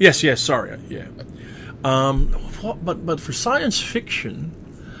Outsider. Yes, sorry, yeah. But for science fiction,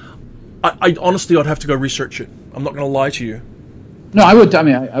 I honestly, I'd have to go research it. I'm not going to lie to you. No, I would. I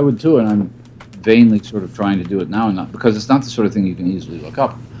mean, I would too, and I'm vainly sort of trying to do it now, and not because it's not the sort of thing you can easily look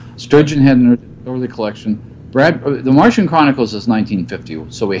up. Sturgeon had an early collection. The Martian Chronicles is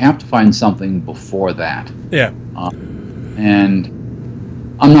 1950, so we have to find something before that. Yeah. And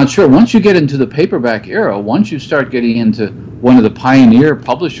I'm not sure. Once you get into the paperback era, once you start getting into one of the pioneer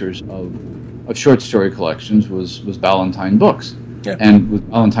publishers of short story collections was Ballantine Books. Yeah. And with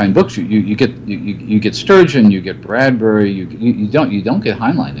Ballantine Books, you get Sturgeon, you get Bradbury, you don't get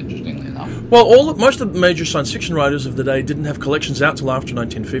Heinlein, interestingly enough. Well, most of the major science fiction writers of the day didn't have collections out till after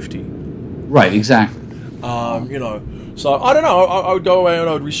 1950. Right, exactly. So I don't know. I would go away and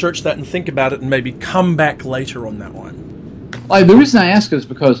I would research that and think about it and maybe come back later on that one. The reason I ask is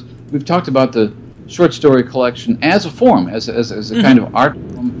because we've talked about the short story collection as a form, as a kind of art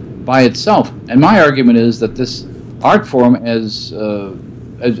form by itself, and my argument is that this art form, as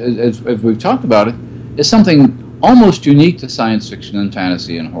we've talked about it, is something almost unique to science fiction and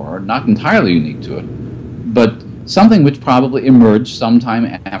fantasy and horror, not entirely unique to it, but something which probably emerged sometime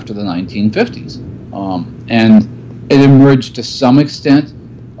after the 1950s. And it emerged to some extent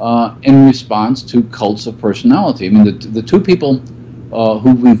in response to cults of personality. I mean, the two people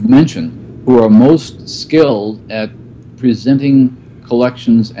who we've mentioned who are most skilled at presenting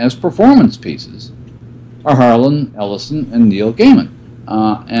collections as performance pieces are Harlan Ellison and Neil Gaiman.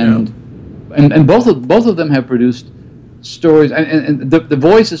 And both of them have produced stories, and the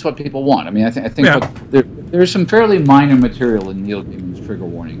voice is what people want. I mean, I think there's some fairly minor material in Neil Gaiman's Trigger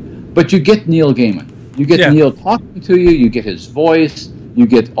Warning, but you get Neil Gaiman. You get Neil talking to you, you get his voice, you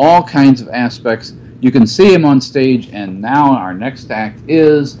get all kinds of aspects. You can see him on stage, and now our next act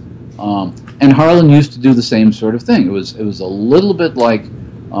is... and Harlan used to do the same sort of thing. It was a little bit like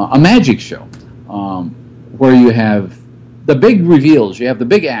a magic show, where you have the big reveals, you have the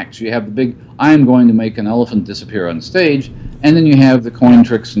big acts, you have the big, I am going to make an elephant disappear on stage, and then you have the coin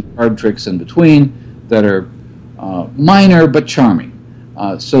tricks and card tricks in between that are minor but charming.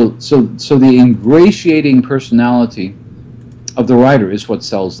 So the ingratiating personality of the writer is what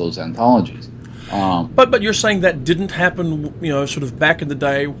sells those anthologies. But you're saying that didn't happen, sort of back in the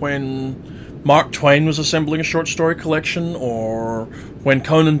day when Mark Twain was assembling a short story collection, or when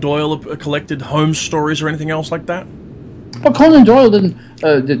Conan Doyle collected Holmes stories or anything else like that? Well, Conan Doyle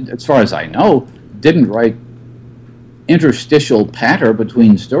didn't, as far as I know, didn't write interstitial patter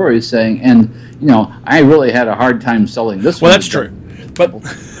between stories saying, and, I really had a hard time selling this one. Well, that's true.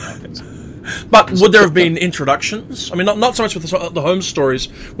 But would there have been introductions? I mean, not so much with the Holmes stories,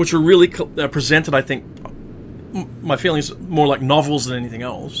 which were really presented, I think, my feeling is more like novels than anything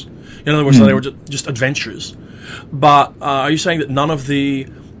else. In other words, they were just adventures. But are you saying that none of the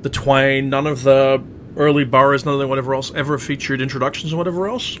Twain, none of the early Burroughs, none of the whatever else ever featured introductions or whatever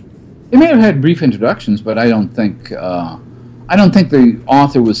else? They may have had brief introductions, but I don't think the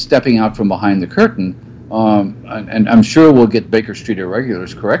author was stepping out from behind the curtain. And I'm sure we'll get Baker Street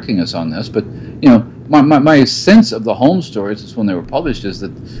Irregulars correcting us on this, but my sense of the Holmes stories is when they were published is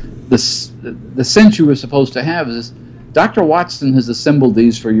that the sense you were supposed to have is Dr. Watson has assembled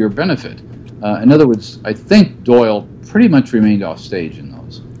these for your benefit. In other words, I think Doyle pretty much remained off stage in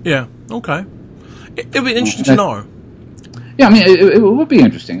those. Yeah. Okay. It'd be interesting to know. Yeah, I mean, it would be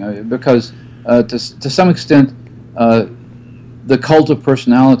interesting because to some extent, the cult of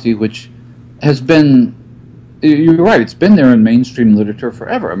personality, which has been, you're right, it's been there in mainstream literature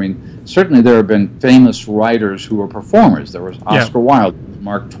forever. I mean, certainly there have been famous writers who were performers. There was Oscar Wilde,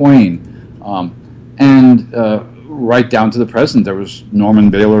 Mark Twain, and right down to the present, there was Norman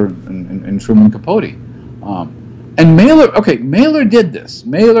Mailer and Truman Capote. And Mailer did this.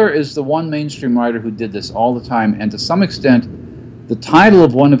 Mailer is the one mainstream writer who did this all the time, and to some extent, the title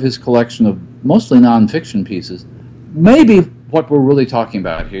of one of his collection of mostly nonfiction pieces may be what we're really talking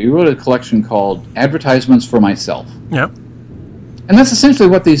about here. He wrote a collection called Advertisements for Myself. Yeah. And that's essentially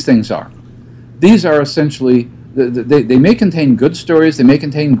what these things are. These are essentially, they may contain good stories, they may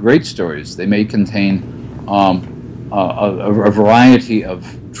contain great stories, they may contain a variety of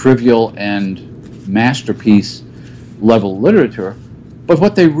trivial and masterpiece level literature, but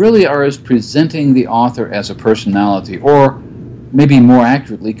what they really are is presenting the author as a personality, or maybe more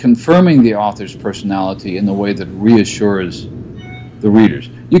accurately, confirming the author's personality in the way that reassures the readers.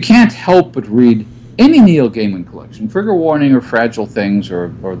 You can't help but read any Neil Gaiman collection, Trigger Warning or Fragile Things or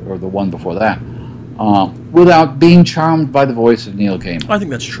the one before that, without being charmed by the voice of Neil Gaiman. I think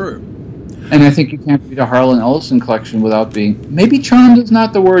that's true. And I think you can't read a Harlan Ellison collection without being, maybe charmed is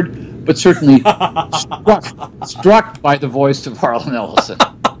not the word, but certainly struck by the voice of Harlan Ellison.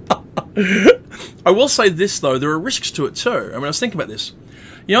 I will say this, though, there are risks to it, too. I mean, I was thinking about this.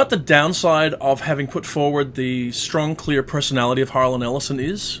 You know what the downside of having put forward the strong, clear personality of Harlan Ellison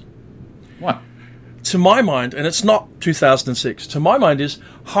is? What? To my mind, and it's not 2006, to my mind is,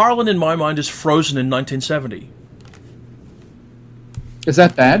 Harlan in my mind is frozen in 1970. Is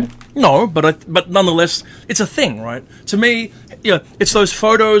that bad? No, but nonetheless, it's a thing, right? To me, it's those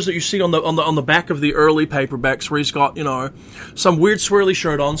photos that you see on the back of the early paperbacks where he's got, some weird swirly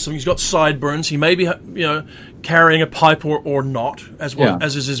shirt on, he's got sideburns, he may be, carrying a pipe or not, as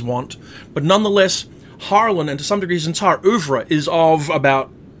is his wont. But nonetheless, Harlan, and to some degree his entire oeuvre, is of about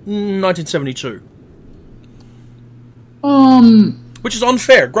 1972. Which is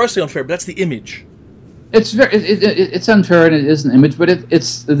unfair, grossly unfair, but that's the image. It's unfair and it is an image, but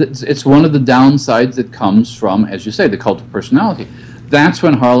it's one of the downsides that comes from, as you say, the cult of personality. That's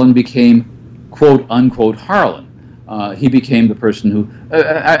when Harlan became quote unquote Harlan. He became the person who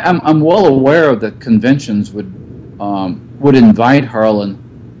I'm well aware that conventions would invite Harlan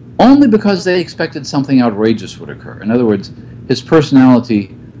only because they expected something outrageous would occur. In other words, his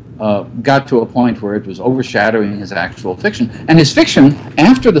personality got to a point where it was overshadowing his actual fiction. And his fiction,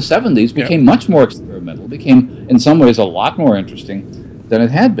 after the 70s, became much more experimental, became, in some ways, a lot more interesting than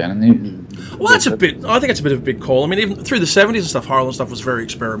it had been. Well, that's a bit... I think it's a bit of a big call. I mean, even through the 70s and stuff, Harlan stuff was very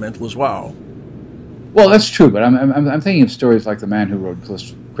experimental as well. Well, that's true, but I'm thinking of stories like The Man Who Rode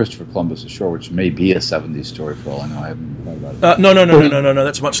Christopher Columbus Ashore, which may be a 70s story for all I know. I haven't thought about it. No.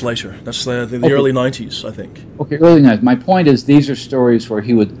 That's much later. That's the early 90s, I think. Okay, early 90s. My point is these are stories where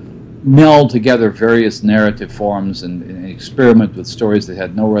he would meld together various narrative forms and experiment with stories that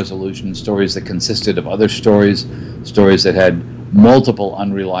had no resolution, stories that consisted of other stories, stories that had multiple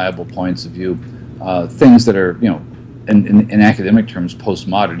unreliable points of view, things that are, in academic terms,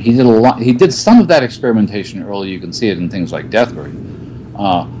 postmodern. He did a lot. He did some of that experimentation early. You can see it in things like Deathbury.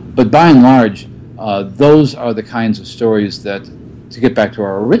 But by and large, those are the kinds of stories that, to get back to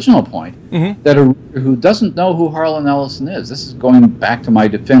our original point, that a reader who doesn't know who Harlan Ellison is, this is going back to my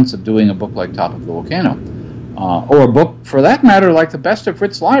defense of doing a book like Top of the Volcano, or a book, for that matter, like The Best of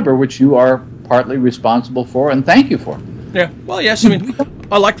Fritz Leiber, which you are partly responsible for, and thank you for. Yeah, well, yes, I mean,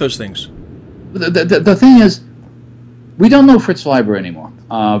 I like those things. The thing is, we don't know Fritz Leiber anymore.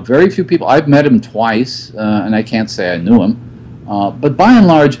 Very few people. I've met him twice, and I can't say I knew him. But by and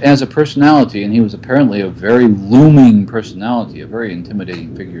large, as a personality, and he was apparently a very looming personality, a very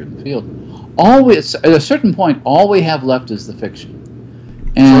intimidating figure in the field, at a certain point, all we have left is the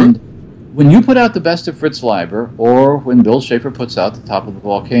fiction. And when you put out The Best of Fritz Leiber, or when Bill Schaefer puts out The Top of the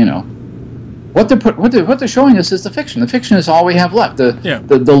Volcano, what they're showing us is the fiction. The fiction is all we have left.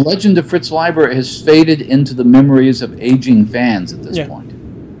 The legend of Fritz Leiber has faded into the memories of aging fans at this point.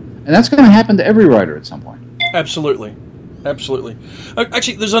 And that's going to happen to every writer at some point. Absolutely. Actually,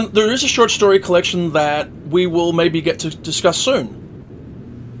 there is a short story collection that we will maybe get to discuss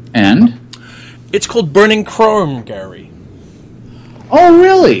soon. And? It's called Burning Chrome, Gary. Oh,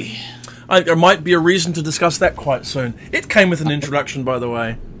 really? There might be a reason to discuss that quite soon. It came with an introduction, by the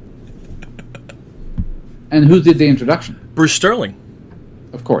way. And who did the introduction? Bruce Sterling.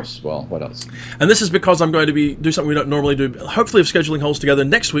 Of course. Well, what else? And this is because I'm going to do something we don't normally do. Hopefully, if scheduling holds together,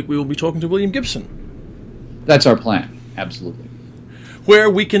 next week we will be talking to William Gibson. That's our plan. Absolutely. Where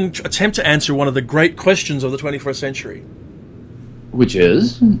we can attempt to answer one of the great questions of the 21st century. Which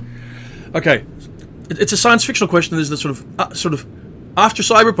is? Okay. It's a science fictional question. There's the sort of, after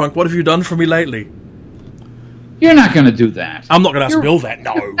Cyberpunk, what have you done for me lately? You're not going to do that. I'm not going to ask Bill that,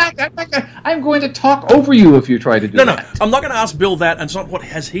 no. I'm going to talk over you if you try to do that. No, I'm not going to ask Bill that, and it's not what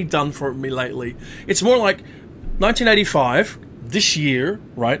has he done for me lately. It's more like 1985, this year,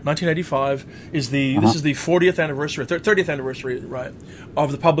 right? 1985 is this is the 40th anniversary, 30th anniversary, right,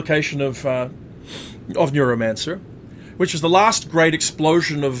 of the publication of Neuromancer, which was the last great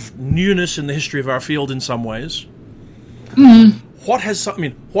explosion of newness in the history of our field in some ways. What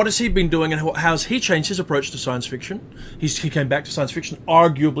has he been doing, and how has he changed his approach to science fiction? He came back to science fiction,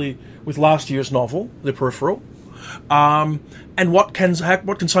 arguably with last year's novel, The Peripheral. And what can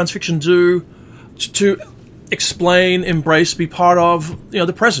science fiction do to explain, embrace, be part of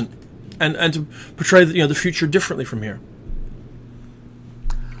the present, and to portray the future differently from here?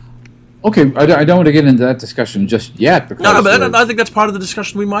 Okay, I don't want to get into that discussion just yet. Because I think that's part of the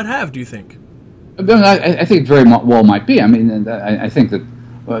discussion we might have. Do you think? I think it very well might be. I mean, I think that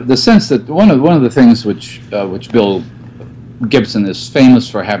the sense that one of the things which Bill Gibson is famous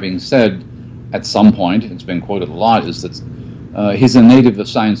for having said at some point, it's been quoted a lot, is that he's a native of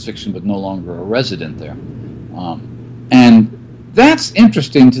science fiction but no longer a resident there. And that's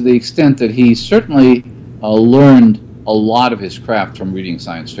interesting to the extent that he certainly learned a lot of his craft from reading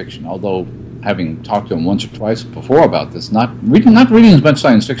science fiction, although having talked to him once or twice before about this, not reading as much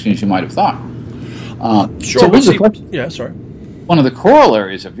science fiction as you might have thought. Sure. One of the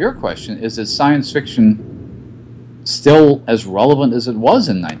corollaries of your question is science fiction still as relevant as it was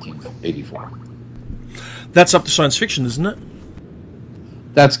in 1984? That's up to science fiction, isn't it?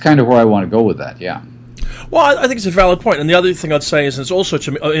 That's kind of where I want to go with that, yeah. Well, I think it's a valid point. And the other thing I'd say is, and it's also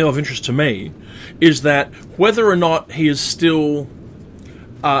of interest to me, is that whether or not he is still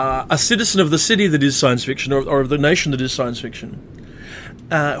a citizen of the city that is science fiction, or of the nation that is science fiction,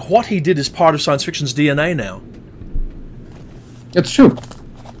 what he did is part of science fiction's DNA now. It's true.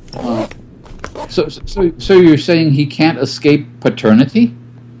 So you're saying he can't escape paternity?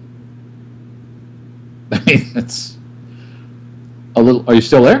 I mean, it's a little... Are you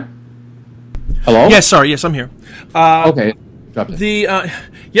still there? Hello? Yes, sorry. Yes, I'm here. Okay. Dropped it.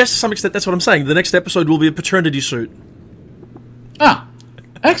 Yes, to some extent, that's what I'm saying. The next episode will be a paternity suit. Ah,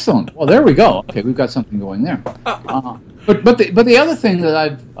 excellent. Well, there we go. Okay, we've got something going there. But the other thing that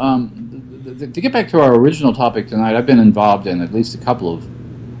I've... to get back to our original topic tonight, I've been involved in at least a couple of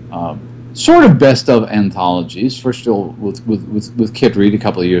sort of best of anthologies. First with Kit Reed a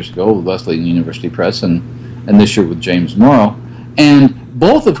couple of years ago with Wesleyan University Press, and this year with James Morrow, and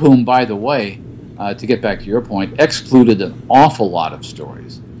both of whom, by the way, to get back to your point, excluded an awful lot of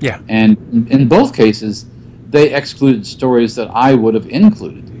stories. Yeah. And in both cases, they excluded stories that I would have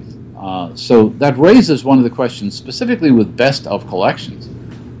included. So that raises one of the questions, specifically with best of collections,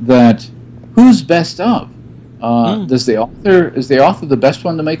 that who's best of? Is the author the best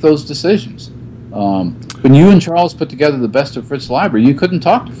one to make those decisions? When you and Charles put together the best of Fritz Library, you couldn't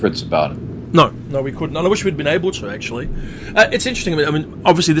talk to Fritz about it. No, we couldn't. And I wish we'd been able to, actually. It's interesting. I mean,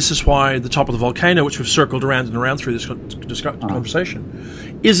 obviously, this is why The Top of the Volcano, which we've circled around and around through this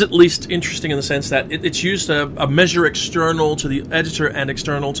conversation, is at least interesting in the sense that it's used a measure external to the editor and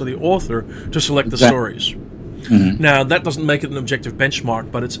external to the author to select the stories. Mm-hmm. Now, that doesn't make it an objective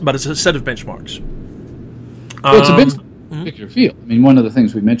benchmark, but it's a set of benchmarks. Well, it's a benchmark in a particular field. I mean, one of the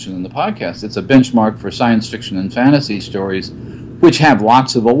things we mentioned in the podcast, it's a benchmark for science fiction and fantasy stories, which have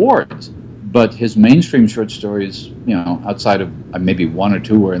lots of awards. But his mainstream short stories, outside of maybe one or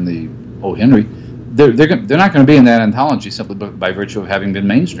two were in the O. Henry, they're not going to be in that anthology simply by virtue of having been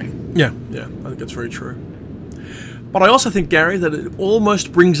mainstream. Yeah, I think that's very true. But I also think, Gary, that it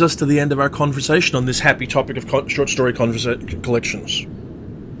almost brings us to the end of our conversation on this happy topic of short story collections.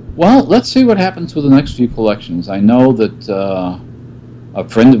 Well, let's see what happens with the next few collections. I know that a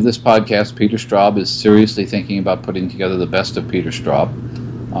friend of this podcast, Peter Straub, is seriously thinking about putting together the best of Peter Straub,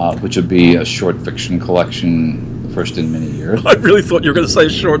 which would be a short fiction collection, the first in many years. I really thought you were going to say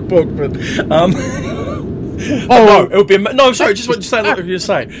short book, but no, it would be no. Sorry, just what you say. What you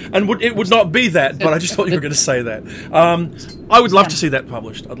say, and it would not be that. But I just thought you were going to say that. I would love to see that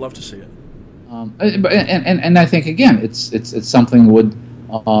published. I'd love to see it. And I think again, it's something that would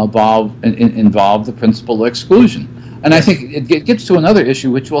involve the principle of exclusion. And I think it gets to another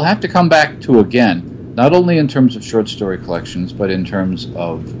issue, which we'll have to come back to again. Not only in terms of short story collections, but in terms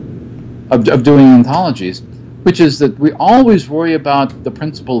of doing anthologies, which is that we always worry about the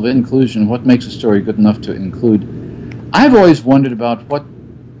principle of inclusion, what makes a story good enough to include. I've always wondered about what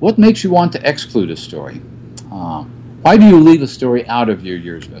makes you want to exclude a story. Why do you leave a story out of your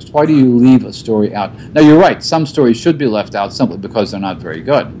year's best? Why do you leave a story out? Now, you're right, some stories should be left out simply because they're not very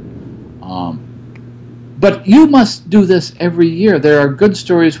good. But you must do this every year. There are good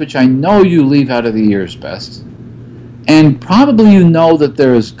stories which I know you leave out of the year's best. And probably you know that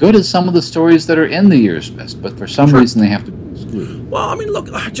they're as good as some of the stories that are in the year's best, but for some reason they have to be excluded. Well, I mean, look,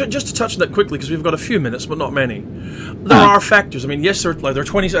 just to touch on that quickly, because we've got a few minutes, but not many. There are factors. I mean, yes, there are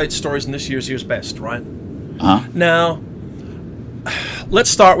 28 stories in this year's best, right? Now,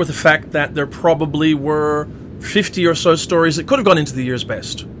 let's start with the fact that there probably were 50 or so stories that could have gone into the year's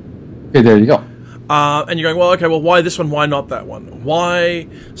best. Okay, there you go. And you're going, why this one, why not that one? Why?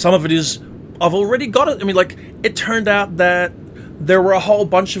 Some of it is, I've already got it. I mean, it turned out that there were a whole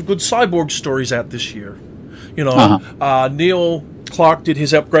bunch of good cyborg stories out this year. Neil Clark did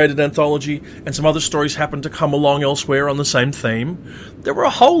his upgraded anthology, and some other stories happened to come along elsewhere on the same theme. There were a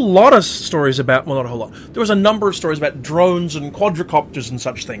whole lot of stories about, well, not a whole lot. There was a number of stories about drones and quadricopters and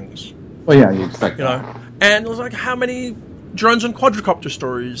such things. Well, yeah, you expect that. And it was like, how many drones and quadricopter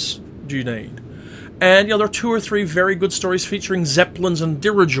stories do you need? And, there are 2 or 3 very good stories featuring zeppelins and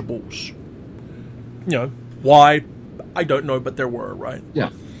dirigibles. Why? I don't know, but there were, right? Yeah.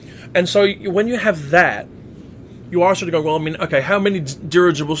 And so when you have that, you are sort of going, well, I mean, okay, how many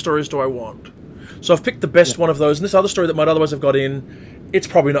dirigible stories do I want? So I've picked the best one of those, and this other story that might otherwise have got in, it's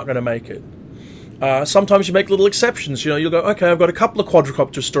probably not going to make it. Sometimes you make little exceptions. You'll go, okay, I've got a couple of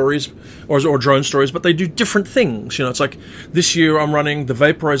quadricopter stories or drone stories, but they do different things. It's like this year I'm running The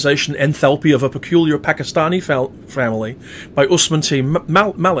Vaporization Enthalpy of a Peculiar Pakistani Family by Usman T.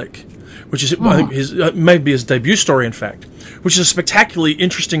 Malik, which is, I think, maybe his debut story, in fact, which is a spectacularly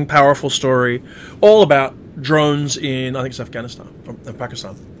interesting, powerful story all about drones in, I think it's Afghanistan or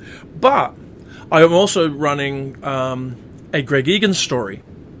Pakistan. But I am also running a Greg Egan story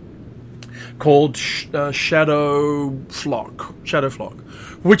called Shadow Flock,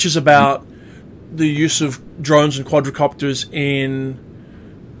 which is about the use of drones and quadricopters in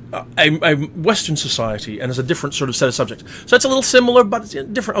a Western society, and it's a different sort of set of subjects. So it's a little similar, but it's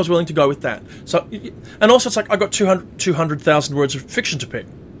different. I was willing to go with that. So, and also it's like I got 200,000 words of fiction to pick.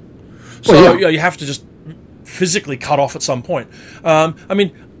 So you have to just physically cut off at some point. I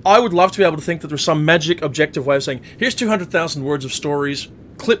mean, I would love to be able to think that there's some magic objective way of saying, here's 200,000 words of stories,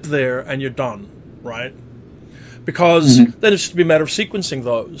 clip there, and you're done, right? Because then it's just be a matter of sequencing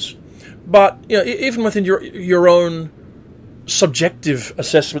those. But even within your own subjective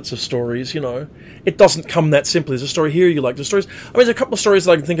assessments of stories, it doesn't come that simply. There's a story here you like. There's a couple of stories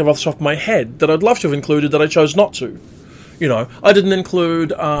that I can think of off the top of my head that I'd love to have included that I chose not to. I didn't include,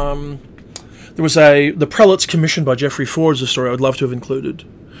 there was The Prelate's Commission by Geoffrey Ford is a story I'd love to have included.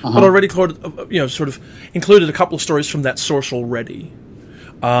 But I already included a couple of stories from that source already.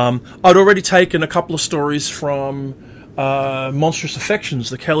 I'd already taken a couple of stories from Monstrous Affections,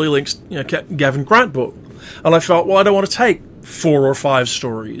 the Kelly Links, Gavin Grant book. And I felt, I don't want to take 4 or 5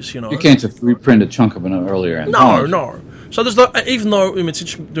 stories, You can't just reprint a chunk of an earlier anthology. No. So there's even though it's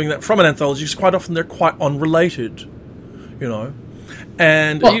interesting doing that from an anthology, because quite often they're quite unrelated,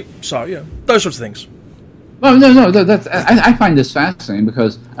 And those sorts of things. Well, no. I find this fascinating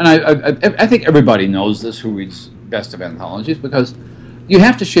because, and I think everybody knows this who reads Best of Anthologies, because you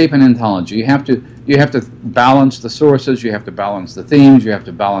have to shape an anthology. You have to balance the sources. You have to balance the themes. You have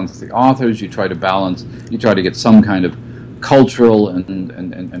to balance the authors. You try to get some kind of cultural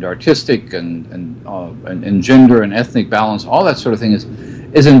and artistic and gender and ethnic balance. All that sort of thing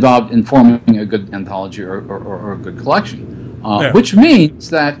is involved in forming a good anthology or a good collection. Which means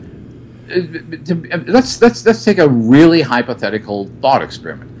that let's take a really hypothetical thought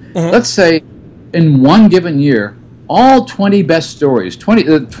experiment. Let's say in one given year, all 20 best stories, 20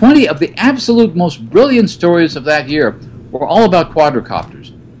 of the absolute most brilliant stories of that year were all about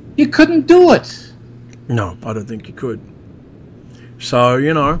quadricopters. You couldn't do it. No, I don't think you could. So,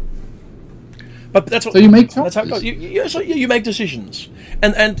 but that's what. So you make choices. That's how it goes. You make decisions,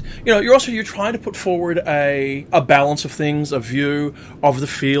 and you're trying to put forward a balance of things, a view of the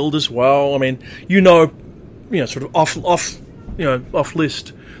field as well. I mean, sort of off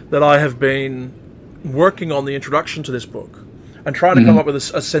list that I have been working on the introduction to this book and trying to come up with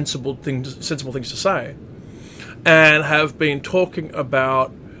a sensible things to say, and have been talking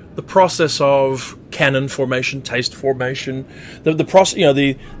about the process of canon formation, taste formation, the process,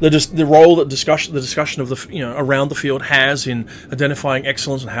 the role that the discussion of the around the field has in identifying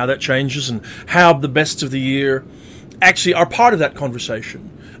excellence and how that changes, and how the best of the year actually are part of that conversation.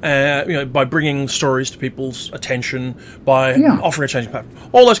 By bringing stories to people's attention, by offering a changing platform,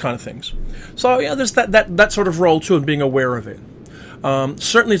 all those kind of things. So there's that sort of role too, and being aware of it.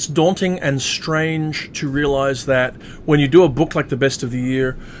 Certainly, it's daunting and strange to realize that when you do a book like The Best of the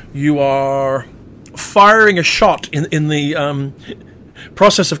Year, you are firing a shot in the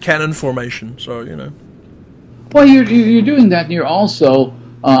process of canon formation. So Well, you're doing that, and you're also,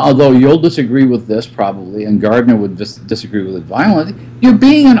 although you'll disagree with this probably, and Gardner would disagree with it violently, you're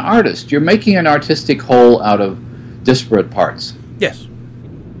being an artist. You're making an artistic whole out of disparate parts. Yes,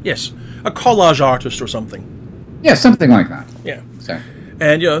 a collage artist or something. Yeah, something like that. Yeah. Exactly.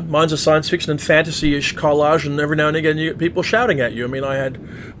 And, mine's a science fiction and fantasy-ish collage, and every now and again you get people shouting at you. I mean, I had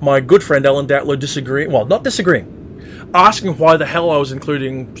my good friend Ellen Datlow asking why the hell I was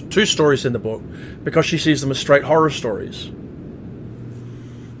including 2 stories in the book, because she sees them as straight horror stories.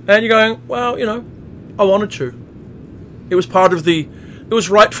 And you're going, well, I wanted to. It was it was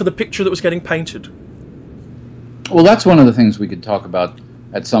right for the picture that was getting painted. Well, that's one of the things we could talk about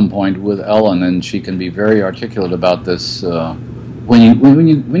at some point with Ellen, and she can be very articulate about this. When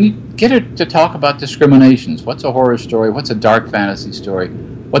you get her to talk about discriminations, what's a horror story? What's a dark fantasy story?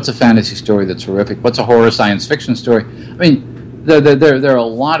 What's a fantasy story that's horrific? What's a horror science fiction story? I mean, there are a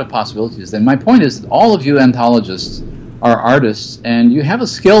lot of possibilities. And my point is that all of you anthologists are artists, and you have a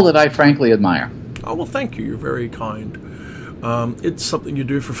skill that I frankly admire. Oh, well, thank you. You're very kind. It's something you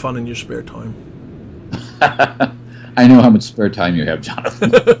do for fun in your spare time. I know how much spare time you have, Jonathan.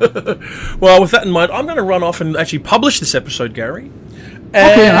 Well, with that in mind, I'm going to run off and actually publish this episode, Gary.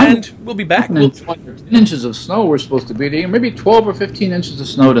 And we'll be back. 10 inches of snow we're supposed to be getting, maybe 12 or 15 inches of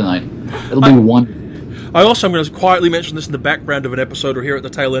snow tonight. It'll be wonderful. I also am going to quietly mention this in the background of an episode, or here at the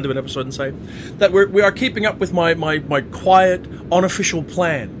tail end of an episode, and say that we are keeping up with my quiet, unofficial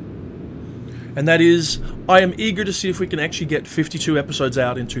plan. And that is, I am eager to see if we can actually get 52 episodes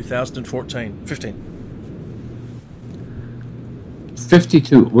out in 15.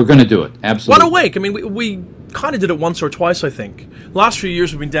 52. We're going to do it. Absolutely. What a week. I mean, we kind of did it once or twice, I think. Last few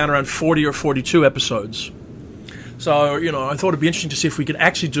years we've been down around 40 or 42 episodes. So, I thought it'd be interesting to see if we could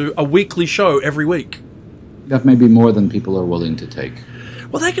actually do a weekly show every week. That may be more than people are willing to take.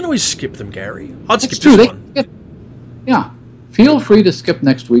 Well, they can always skip them, Gary. I'd skip this one. Yeah. Feel free to skip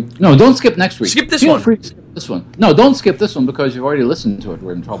next week. No, don't skip next week. Skip this one. Feel free to skip this one. No, don't skip this one because you've already listened to it.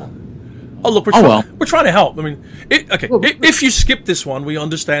 We're in trouble. Oh, look, we're trying to help. I mean, if you skip this one, we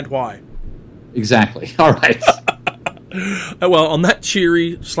understand why. Exactly. All right. Well, on that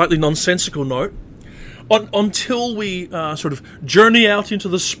cheery, slightly nonsensical note, until we sort of journey out into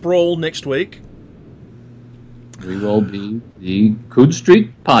the sprawl next week, We will be the Coode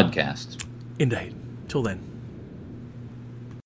Street Podcast. Indeed. Till then.